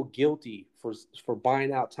 may feel guilty for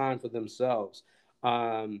buying out time for themselves.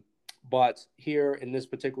 Um, but here in this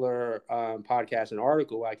particular podcast and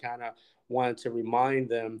article, I kind of wanted to remind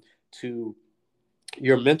them to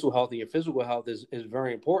your mental health and your physical health is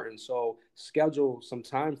very important. So schedule some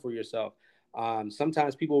time for yourself.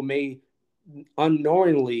 Sometimes people may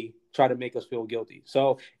unknowingly try to make us feel guilty.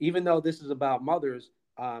 So even though this is about mothers,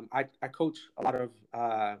 I coach a lot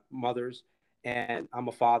of mothers, and I'm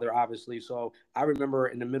a father, obviously. So I remember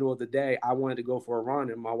in the middle of the day, I wanted to go for a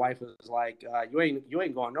run, and my wife was like, "You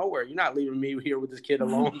ain't going nowhere. You're not leaving me here with this kid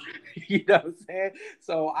alone." You know what I'm saying?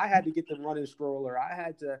 So I had to get the running stroller. I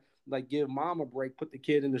had to like give mom a break, put the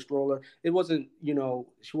kid in the stroller. It wasn't,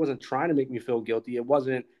 she wasn't trying to make me feel guilty. It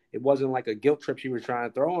wasn't like a guilt trip she was trying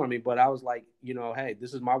to throw on me, but I was like, hey,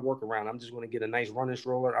 this is my workaround. I'm just going to get a nice running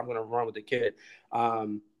stroller. I'm going to run with the kid.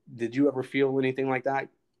 Did you ever feel anything like that?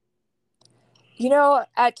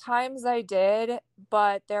 At times I did,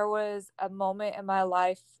 but there was a moment in my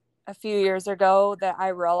life a few years ago that I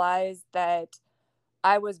realized that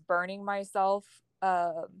I was burning myself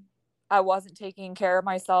I wasn't taking care of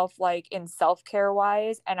myself, like in self-care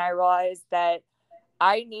wise. And I realized that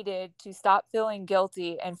I needed to stop feeling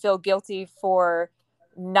guilty and feel guilty for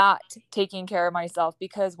not taking care of myself,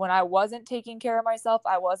 because when I wasn't taking care of myself,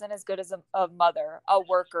 I wasn't as good as a mother, a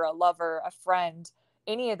worker, a lover, a friend,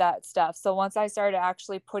 any of that stuff. So once I started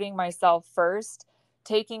actually putting myself first,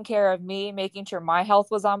 taking care of me, making sure my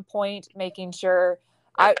health was on point, making sure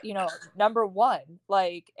number one,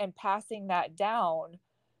 like, and passing that down,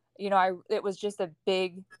 it was just a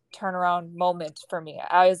big turnaround moment for me.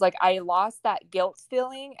 I was like, I lost that guilt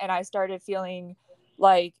feeling and I started feeling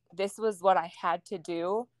like this was what I had to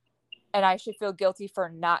do and I should feel guilty for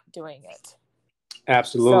not doing it.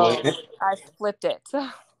 Absolutely. So I flipped it.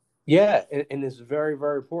 Yeah. And it's very,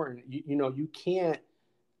 very important. You can't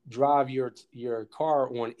drive your car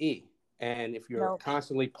on E. And if you're Nope.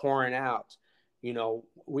 constantly pouring out,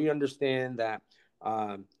 we understand that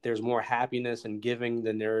there's more happiness in giving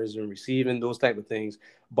than there is in receiving, those type of things.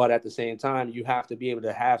 But at the same time, you have to be able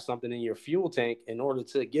to have something in your fuel tank in order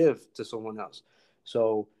to give to someone else.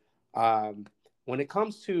 So when it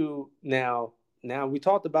comes to now we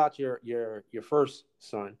talked about your first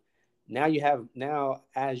son. Now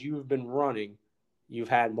as you've been running, you've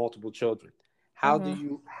had multiple children.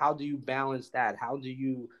 Mm-hmm. How do you balance that? How do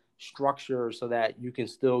you structure so that you can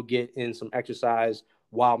still get in some exercise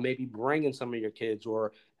while maybe bringing some of your kids,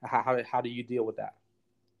 or how do you deal with that?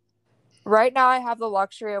 Right now, I have the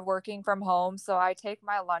luxury of working from home. So I take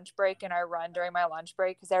my lunch break and I run during my lunch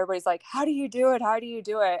break because everybody's like, how do you do it? How do you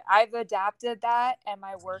do it? I've adapted that, and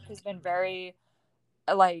my work has been very,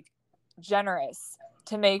 like, generous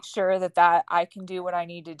to make sure that I can do what I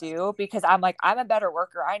need to do, because I'm like, I'm a better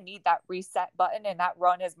worker. I need that reset button, and that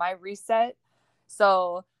run is my reset.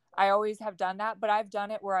 So I always have done that, but I've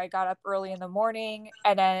done it where I got up early in the morning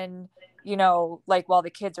and then, like while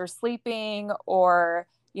the kids are sleeping, or,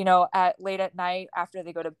 at late at night after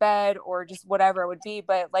they go to bed, or just whatever it would be.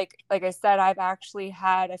 But like I said, I've actually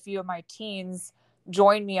had a few of my teens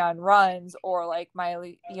join me on runs, or like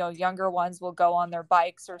my younger ones will go on their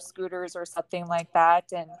bikes or scooters or something like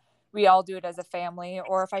that, and we all do it as a family.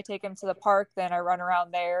 Or if I take them to the park, then I run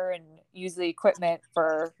around there and use the equipment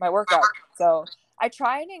for my workout. So I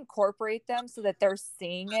try and incorporate them so that they're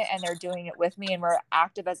seeing it and they're doing it with me and we're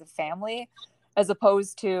active as a family, as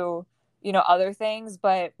opposed to other things.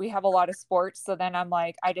 But we have a lot of sports, so then I'm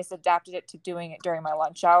like, I just adapted it to doing it during my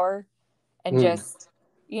lunch hour, and Mm. just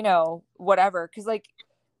whatever. Because like,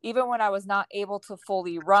 even when I was not able to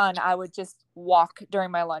fully run, I would just walk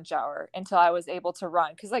during my lunch hour until I was able to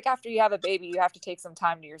run. Because like, after you have a baby, you have to take some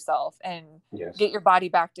time to yourself and Yes. get your body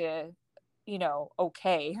back to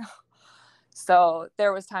okay. So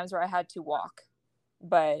there was times where I had to walk,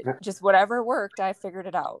 but just whatever worked, I figured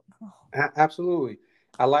it out. Absolutely.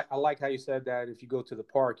 I like how you said that if you go to the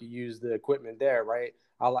park, you use the equipment there, right?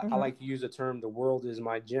 I Mm-hmm. like to use the term "the world is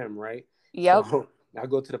my gym," right? Yep. So I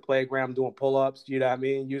go to the playground doing pull-ups, you know what I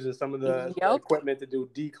mean, using some of the Yep. equipment to do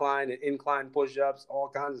decline and incline push-ups, all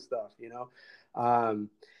kinds of stuff. Um,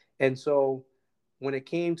 and so when it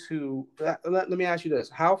came to let me ask you this: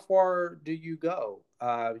 how far do you go?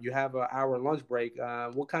 You have an hour lunch break.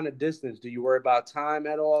 What kind of distance? Do you worry about time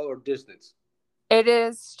at all, or distance? It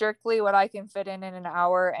is strictly what I can fit in an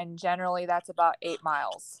hour, and generally that's about 8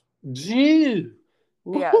 miles. Gee,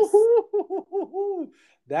 Yes.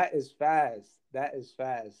 that is fast. That is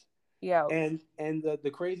fast. Yep. And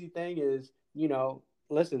the crazy thing is,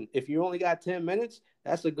 listen, if you only got 10 minutes,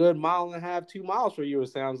 that's a good mile and a half, 2 miles for you. It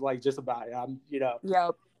sounds like just about.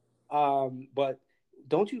 Yep. But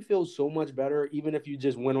don't you feel so much better even if you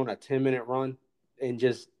just went on a 10-minute run and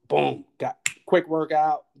just boom, got quick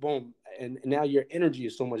workout, boom, and now your energy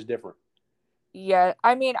is so much different. Yeah.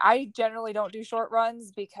 I mean, I generally don't do short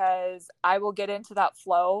runs because I will get into that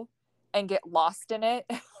flow and get lost in it.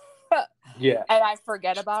 Yeah. And I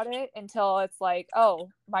forget about it until it's like, oh,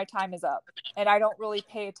 my time is up. And I don't really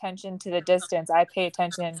pay attention to the distance. I pay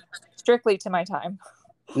attention strictly to my time.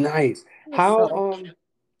 Nice. How So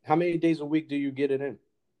how many days a week do you get it in?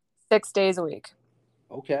 6 days a week.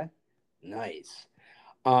 Okay. Nice.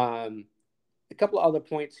 Um a couple of other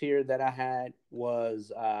points here that I had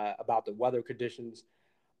was about the weather conditions.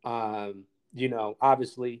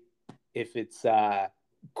 Obviously if it's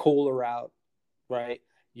cooler out, right?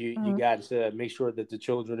 You Mm-hmm. got to make sure that the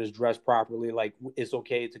children is dressed properly. Like it's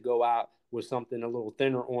okay to go out with something a little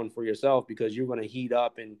thinner on for yourself because you're going to heat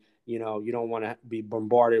up, and you don't want to be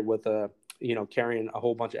bombarded with carrying a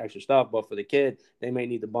whole bunch of extra stuff. But for the kid, they may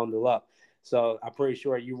need to bundle up. So I'm pretty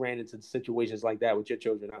sure you ran into situations like that with your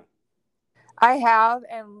children, huh? I have,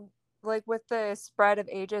 and like with the spread of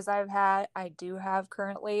ages I've had, I do have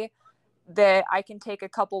currently. that I can take a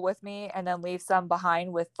couple with me and then leave some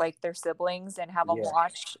behind with like their siblings and have them Yeah.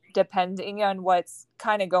 watch depending on what's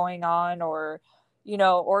kind of going on, or, you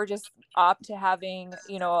know, or just opt to having,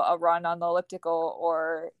 you know, a run on the elliptical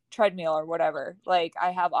or treadmill or whatever. Like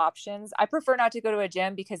I have options. I prefer not to go to a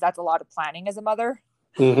gym because that's a lot of planning as a mother.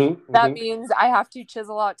 That means I have to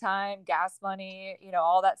chisel out time, gas money, you know,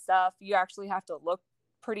 all that stuff. You actually have to look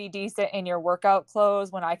pretty decent in your workout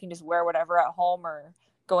clothes when I can just wear whatever at home or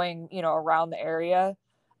going, you know, around the area.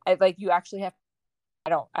 I like, you actually have,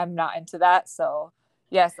 I'm not into that. So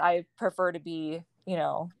yes, I prefer to be, you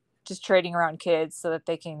know, just trading around kids so that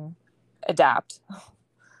they can adapt.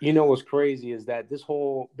 You know what's crazy is that this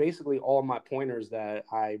whole, basically all my pointers that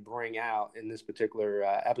I bring out in this particular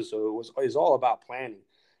episode is all about planning.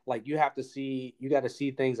 Like you have to see, you got to see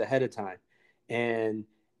things ahead of time, and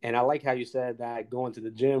I like how you said that going to the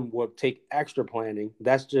gym would take extra planning.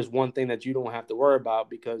 That's just one thing that you don't have to worry about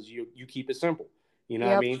because you keep it simple. You know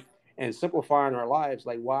what I Yep. mean? And simplifying our lives,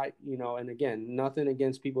 like why, and again, nothing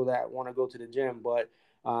against people that want to go to the gym, but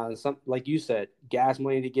some, like you said, gas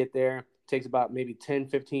money to get there takes about maybe 10,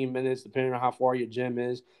 15 minutes, depending on how far your gym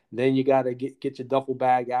is. Then you got to get your duffel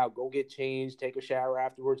bag out, go get changed, take a shower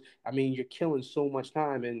afterwards. I mean, you're killing so much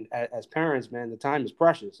time. And as parents, man, the time is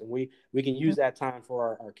precious. And we can use that time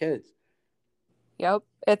for our kids. Yep.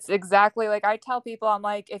 It's exactly like I tell people, I'm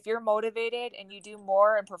like, if you're motivated and you do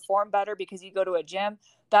more and perform better because you go to a gym,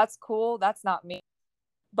 that's cool. That's not me.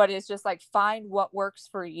 But it's just like, find what works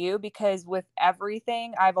for you, because with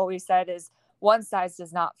everything I've always said is one size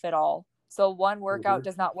does not fit all. So one workout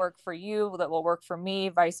does not work for you that will work for me,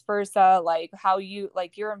 vice versa. Like how you,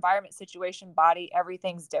 like your environment, situation, body,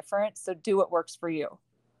 everything's different. So do what works for you.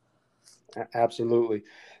 Absolutely.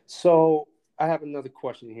 So I have another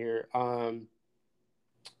question here.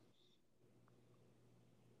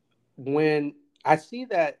 When I see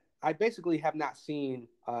that, I basically have not seen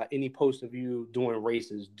any posts of you doing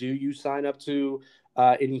races. Do you sign up to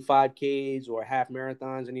any 5Ks or half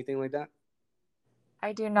marathons, anything like that?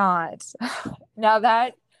 I do not. Now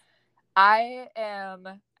that I am,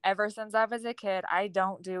 ever since I was a kid, I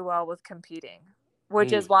don't do well with competing,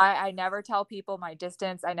 which is why I never tell people my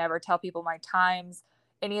distance. I never tell people my times.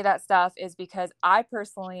 Any of that stuff is because I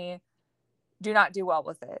personally do not do well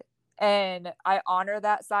with it. And I honor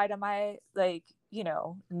that side of my, like, you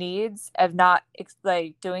know, needs of not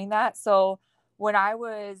like doing that. So when I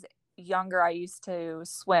was younger, I used to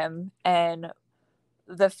swim, and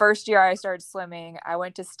the first year I started swimming, I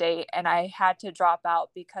went to state and I had to drop out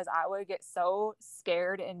because I would get so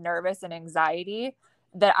scared and nervous and anxiety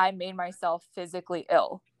that I made myself physically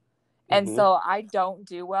ill. And so I don't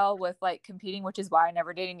do well with like competing, which is why I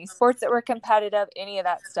never did any sports that were competitive, any of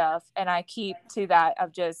that stuff. And I keep to that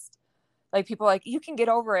of just like, people are like, you can get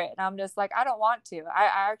over it. And I'm just like, I don't want to. I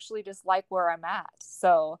actually just like where I'm at.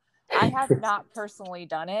 So I have not personally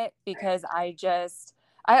done it because I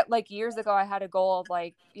like years ago, I had a goal of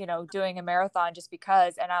like, you know, doing a marathon just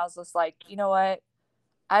because. And I was just like, you know what?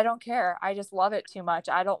 I don't care. I just love it too much.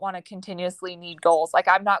 I don't want to continuously need goals. Like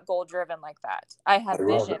I'm not goal driven like that. I I have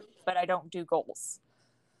love vision, it. but I don't do goals.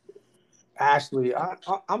 Ashley,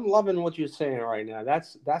 I'm loving what you're saying right now.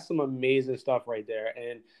 That's some amazing stuff right there.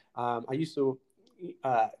 And I used to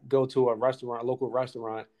go to a local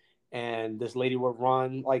restaurant, and this lady would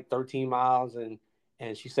run like 13 miles, and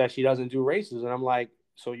she said she doesn't do races, and I'm like,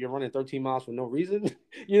 so you're running 13 miles for no reason?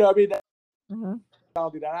 You know what I mean? That's Mm-hmm. the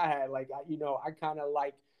mentality that I had. Like, I kind of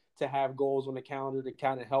like to have goals on the calendar to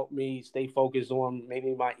kind of help me stay focused on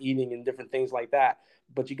maybe my eating and different things like that.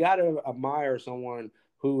 But you got to admire someone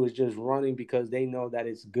who is just running because they know that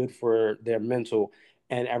it's good for their mental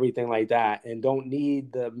and everything like that, and don't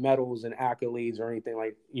need the medals and accolades or anything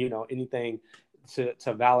like, anything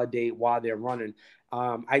to validate why they're running.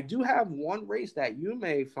 I do have one race that you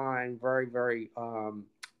may find very, very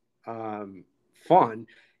fun,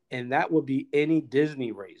 and that would be any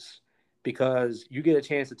Disney race, because you get a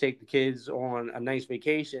chance to take the kids on a nice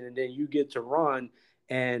vacation, and then you get to run,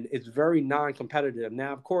 and it's very non-competitive.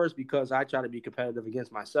 Now, of course, because I try to be competitive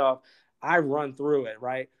against myself, I run through it,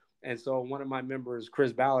 right? And so one of my members,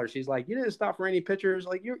 Chris Ballard, she's like, "You didn't stop for any pictures?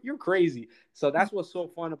 Like you're crazy." So that's what's so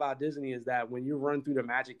fun about Disney, is that when you run through the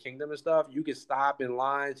Magic Kingdom and stuff, you can stop in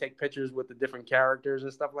line, take pictures with the different characters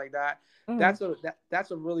and stuff like that. Mm-hmm.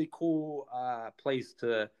 That's a really cool place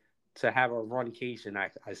to have a runcation.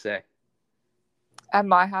 I say. I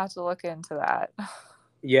might have to look into that.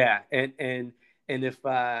 Yeah, and if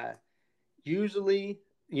usually,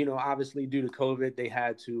 obviously due to COVID, they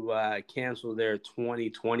had to cancel their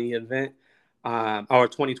 2020 event, or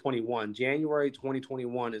 2021. January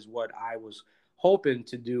 2021 is what I was hoping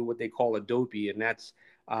to do what they call a dopey, and that's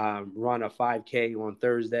run a 5K on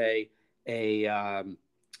Thursday, a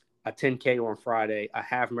 10K on Friday, a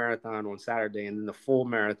half marathon on Saturday, and then the full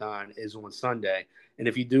marathon is on Sunday. And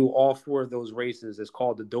if you do all 4 of those races, it's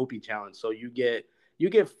called the Dopey Challenge. So you get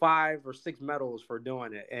 5 or 6 medals for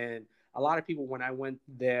doing it. And a lot of people, when I went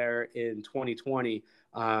there in 2020,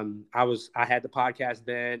 I had the podcast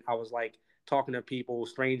then. I was like talking to people,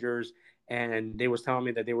 strangers, and they was telling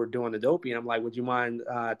me that they were doing the Dopey. And I'm like, would you mind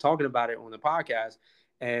talking about it on the podcast?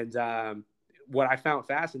 And what I found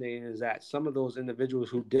fascinating is that some of those individuals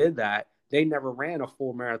who did that, they never ran a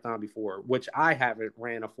full marathon before, which I haven't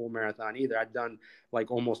ran a full marathon either. I've done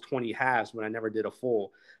like almost 20 halves, but I never did a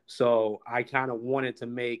full. So I kind of wanted to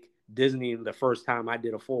make Disney the first time I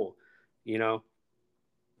did a full, you know?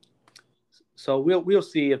 So we'll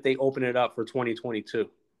see if they open it up for 2022.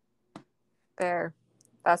 There.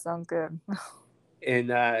 That sounds good.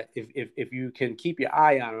 And if you can keep your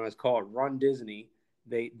eye on it, it's called Run Disney.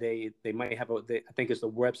 They might have I think it's the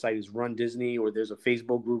website is Run Disney, or there's a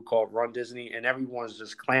Facebook group called Run Disney, and everyone's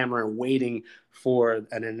just clamoring, waiting for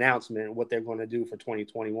an announcement what they're going to do for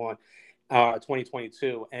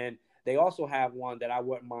 2022. And they also have one that I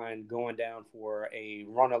wouldn't mind going down for a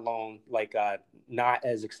run alone, like not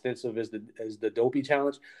as extensive as the Dopey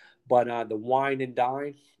Challenge, but the Wine and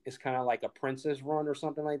Dine is kind of like a princess run or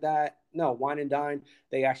something like that. No, Wine and Dine,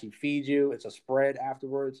 they actually feed you. It's a spread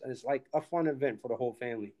afterwards, and it's like a fun event for the whole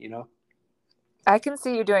family, you know? I can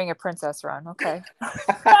see you doing a princess run. Okay.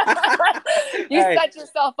 You Hey, set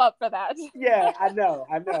yourself up for that. yeah, I know.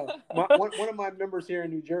 One of my members here in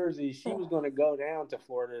New Jersey, she was going to go down to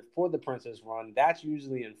Florida for the Princess Run. That's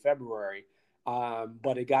usually in February,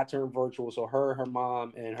 but it got turned virtual. So her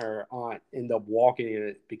mom, and her aunt end up walking in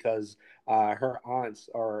it because her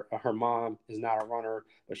mom is not a runner,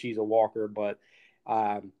 but she's a walker. But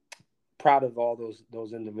proud of all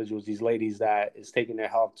those individuals, these ladies that is taking their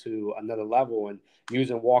health to another level and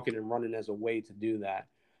using walking and running as a way to do that.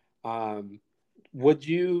 Would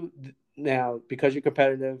you now, because you're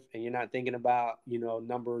competitive and you're not thinking about,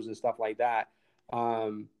 numbers and stuff like that,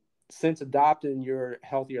 since adopting your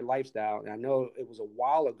healthier lifestyle, and I know it was a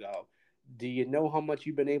while ago, do you know how much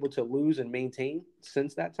you've been able to lose and maintain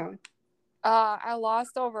since that time? I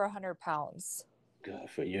lost over 100 pounds. Good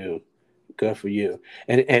for you. Good for you.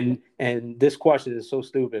 And this question is so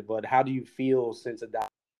stupid, but how do you feel since adopting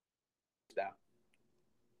that?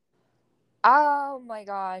 Oh my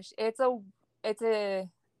gosh. It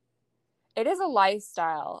is a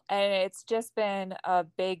lifestyle, and it's just been a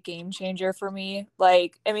big game changer for me.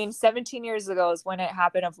 Like, I mean, 17 years ago is when it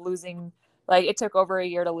happened of losing, like, it took over a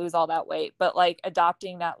year to lose all that weight, but like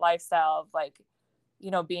adopting that lifestyle of like,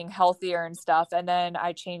 being healthier and stuff. And then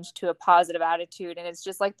I changed to a positive attitude, and it's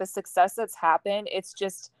just like the success that's happened. It's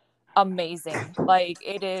just amazing. Like,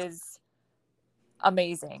 it is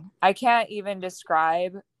amazing. I can't even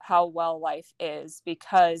describe how well life is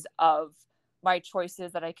because of my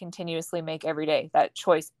choices that I continuously make every day. That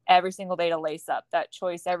choice every single day to lace up, that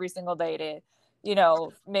choice every single day to,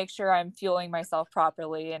 make sure I'm fueling myself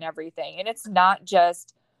properly and everything. And it's not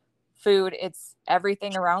just food, it's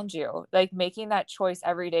everything around you. Like, making that choice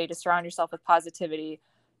every day to surround yourself with positivity,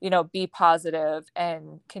 be positive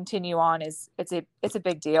and continue on it's a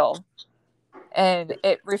big deal. And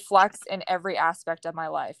it reflects in every aspect of my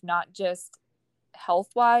life, not just health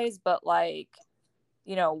wise, but like,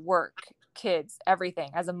 work, kids, everything,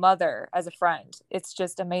 as a mother, as a friend. It's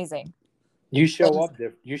just amazing. You show up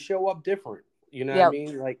different. You know what I Yep.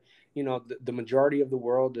 mean? Like, the majority of the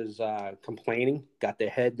world is complaining, got their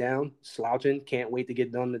head down, slouching, can't wait to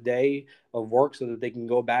get done the day of work so that they can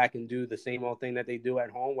go back and do the same old thing that they do at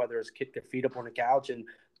home, whether it's kick their feet up on the couch and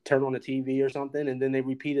turn on the TV or something, and then they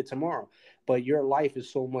repeat it tomorrow. But your life is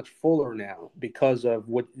so much fuller now because of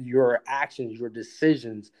what your actions, your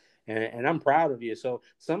decisions, and I'm proud of you. So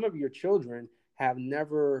some of your children have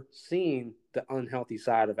never seen the unhealthy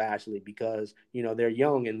side of Ashley because, they're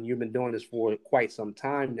young and you've been doing this for quite some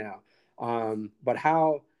time now. But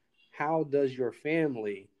how does your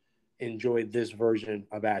family enjoy this version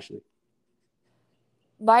of Ashley?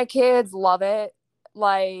 My kids love it.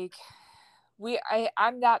 Like,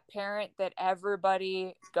 I'm that parent that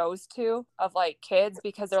everybody goes to of like kids,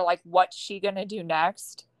 because they're like, what's she gonna do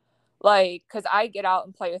next? Like, because I get out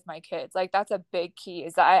and play with my kids. Like, that's a big key,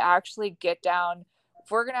 is that I actually get down. If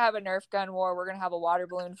we're gonna have a Nerf gun war, we're gonna have a water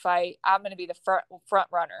balloon fight, I'm gonna be the front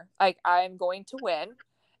runner. Like, I'm going to win,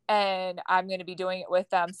 and I'm gonna be doing it with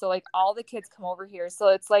them. So like, all the kids come over here, so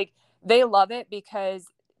it's like they love it because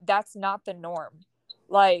that's not the norm.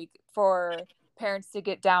 Like, for parents to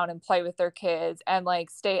get down and play with their kids and like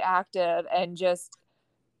stay active, and just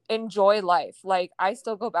enjoy life. Like, I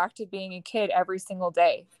still go back to being a kid every single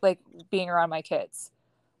day, like being around my kids.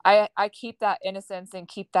 I keep that innocence and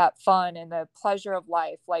keep that fun and the pleasure of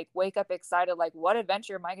life. Like, wake up excited, like, what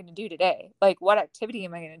adventure am I going to do today? Like, what activity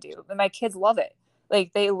am I going to do? And my kids love it.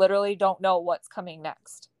 Like, they literally don't know what's coming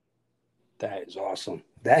next. That is awesome.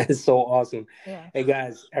 That is so awesome. Yeah. Hey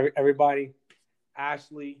guys, everybody,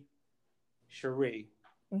 Ashley Cherie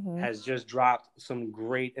Mm-hmm. has just dropped some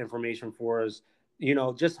great information for us. You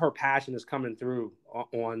know, just her passion is coming through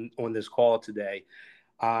on this call today.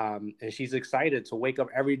 And she's excited to wake up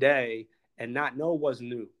every day and not know what's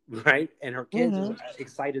new, right? And her kids Mm-hmm. is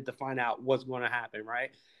excited to find out what's going to happen,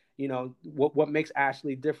 right? You know, what makes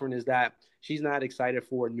Ashley different is that she's not excited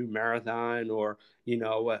for a new marathon or, you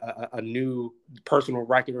know, a new personal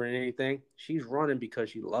record or anything. She's running because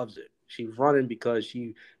she loves it. She's running because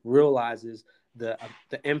she realizes the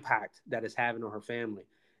impact that it's having on her family.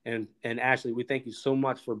 And Ashley, we thank you so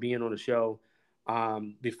much for being on the show.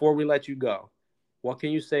 Before we let you go, what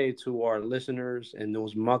can you say to our listeners and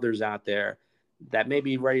those mothers out there that may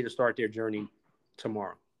be ready to start their journey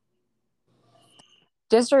tomorrow?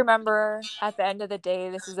 Just remember, at the end of the day,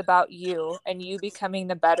 this is about you and you becoming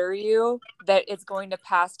the better you, that it's going to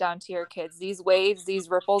pass down to your kids. These waves, these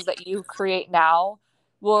ripples that you create now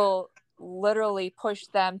will literally push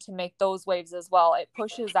them to make those waves as well. It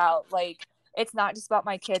pushes out, like, it's not just about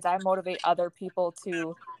my kids. I motivate other people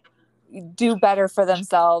to do better for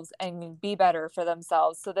themselves and be better for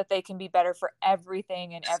themselves so that they can be better for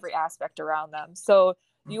everything and every aspect around them. So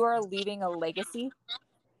you are leaving a legacy.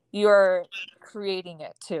 You're creating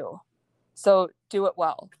it too. So do it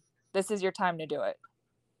well. This is your time to do it.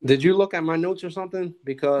 Did you look at my notes or something?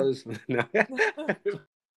 Because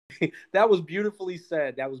that was beautifully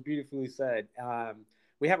said. That was beautifully said.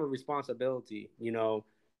 We have a responsibility, you know,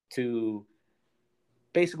 to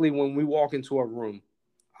basically when we walk into a room,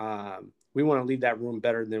 we want to leave that room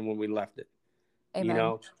better than when we left it. You Amen.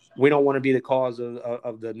 know, we don't want to be the cause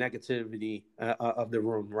of the negativity of the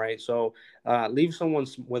room, right? So leave someone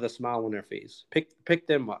with a smile on their face. Pick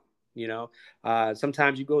them up. You know,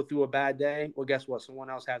 sometimes you go through a bad day. Well, guess what? Someone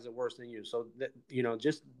else has it worse than you. So, you know,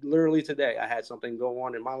 just literally today, I had something go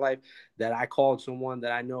on in my life that I called someone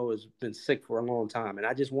that I know has been sick for a long time. And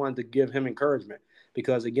I just wanted to give him encouragement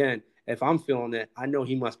because, again, if I'm feeling it, I know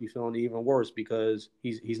he must be feeling it even worse because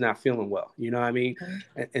he's not feeling well. You know what I mean?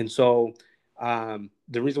 And so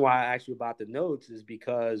the reason why I asked you about the notes is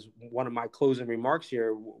because one of my closing remarks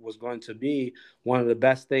here was going to be one of the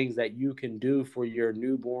best things that you can do for your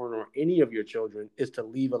newborn or any of your children is to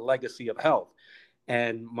leave a legacy of health.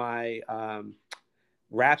 And my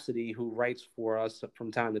Rhapsody, who writes for us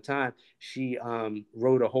from time to time, she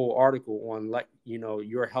wrote a whole article on, like, you know,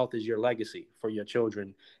 your health is your legacy for your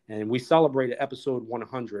children. And we celebrated episode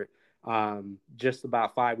 100 just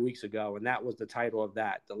about 5 weeks ago. And that was the title of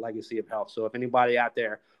that, The Legacy of Health. So if anybody out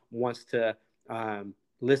there wants to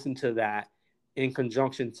listen to that in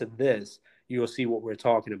conjunction to this, you'll see what we're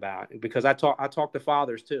talking about. Because I talk to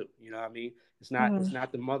fathers too, you know what I mean? It's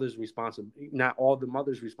not the mother's responsibility, not all the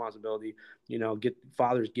mother's responsibility. You know, get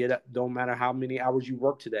up, don't matter how many hours you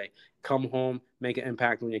work today. Come home, make an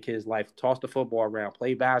impact on your kid's life. Toss the football around,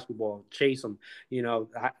 play basketball, chase them. You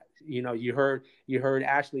know, you heard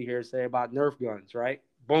Ashley here say about Nerf guns, right?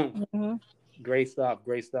 Boom. Mm-hmm. Great stuff.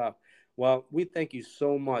 Great stuff. Well, we thank you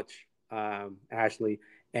so much, Ashley.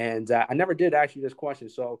 And I never did ask you this question.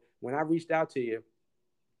 So when I reached out to you,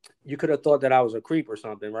 you could have thought that I was a creep or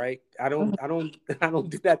something, right? I don't, I don't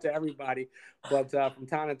do that to everybody. But from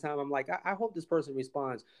time to time, I'm like, I hope this person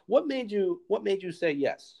responds. What made you say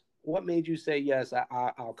yes? What made you say yes?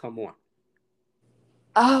 I'll come on.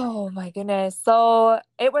 Oh my goodness. So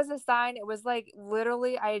it was a sign. It was like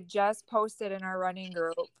literally I had just posted in our running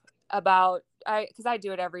group about because I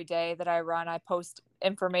do it every day that I run. I post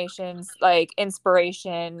information like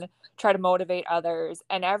inspiration, try to motivate others.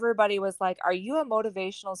 And everybody was like, "Are you a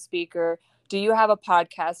motivational speaker? Do you have a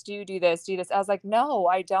podcast? Do you do this? Do this?" I was like, "No,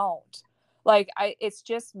 I don't." Like it's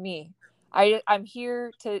just me. I'm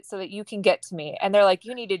here so that you can get to me. And they're like,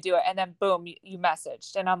 "You need to do it." And then boom, you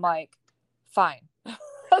messaged. And I'm like, fine.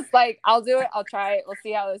 I was like, I'll do it. I'll try it. We'll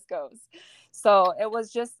see how this goes. So it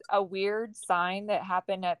was just a weird sign that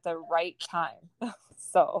happened at the right time.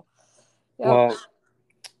 So, yep. Well,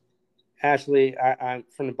 Ashley, I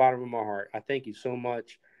from the bottom of my heart, I thank you so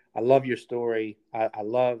much. I love your story. I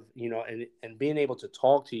love, you know, and being able to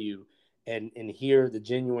talk to you and hear the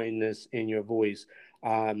genuineness in your voice.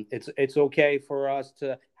 It's okay for us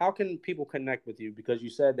to. How can people connect with you? Because you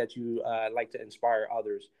said that you like to inspire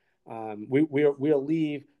others. We'll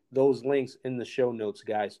leave those links in the show notes,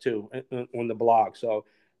 guys, too, on the blog. So,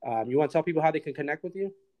 you want to tell people how they can connect with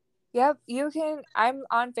you? Yep, you can. I'm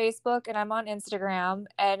on Facebook and I'm on Instagram,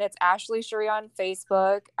 and it's Ashley Cherie on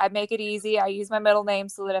Facebook. I make it easy. I use my middle name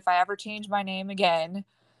so that if I ever change my name again,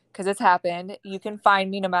 because it's happened, you can find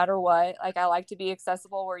me no matter what. Like, I like to be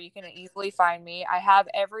accessible where you can easily find me. I have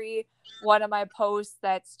every one of my posts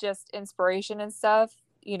that's just inspiration and stuff,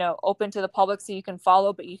 open to the public so you can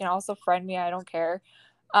follow, but you can also friend me. I don't care.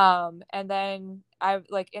 And then I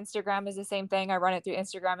like Instagram is the same thing. I run it through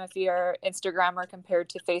Instagram if you're Instagrammer compared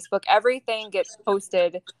to Facebook. Everything gets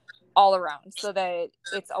posted all around so that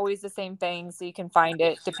it's always the same thing so you can find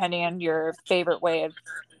it depending on your favorite way of,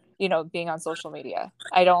 being on social media.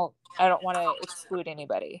 I don't want to exclude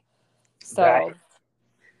anybody. That So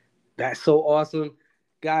That's so awesome.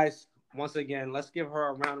 Guys, once again, let's give her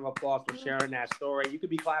a round of applause for sharing that story. You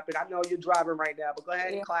could be clapping. I know you're driving right now, but go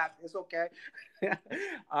ahead and clap. It's okay.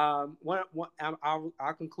 I'll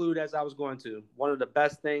conclude as I was going to. One of the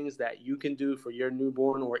best things that you can do for your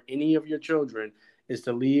newborn or any of your children is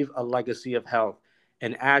to leave a legacy of health.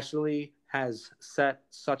 And Ashley has set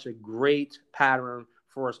such a great pattern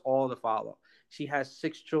for us all to follow. She has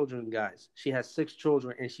 6 children, guys. She has 6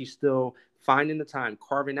 children, and she's still finding the time,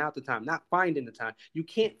 carving out the time, not finding the time. You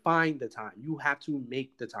can't find the time. You have to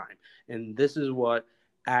make the time. And this is what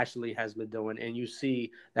Ashley has been doing. And you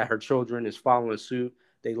see that her children is following suit.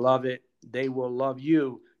 They love it. They will love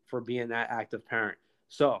you for being that active parent.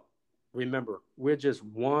 So remember, we're just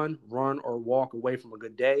one run or walk away from a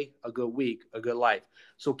good day, a good week, a good life.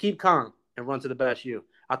 So keep calm and run to the best you.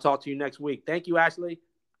 I'll talk to you next week. Thank you, Ashley.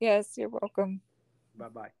 yes, you're welcome.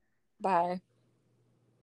 Bye-bye. Bye.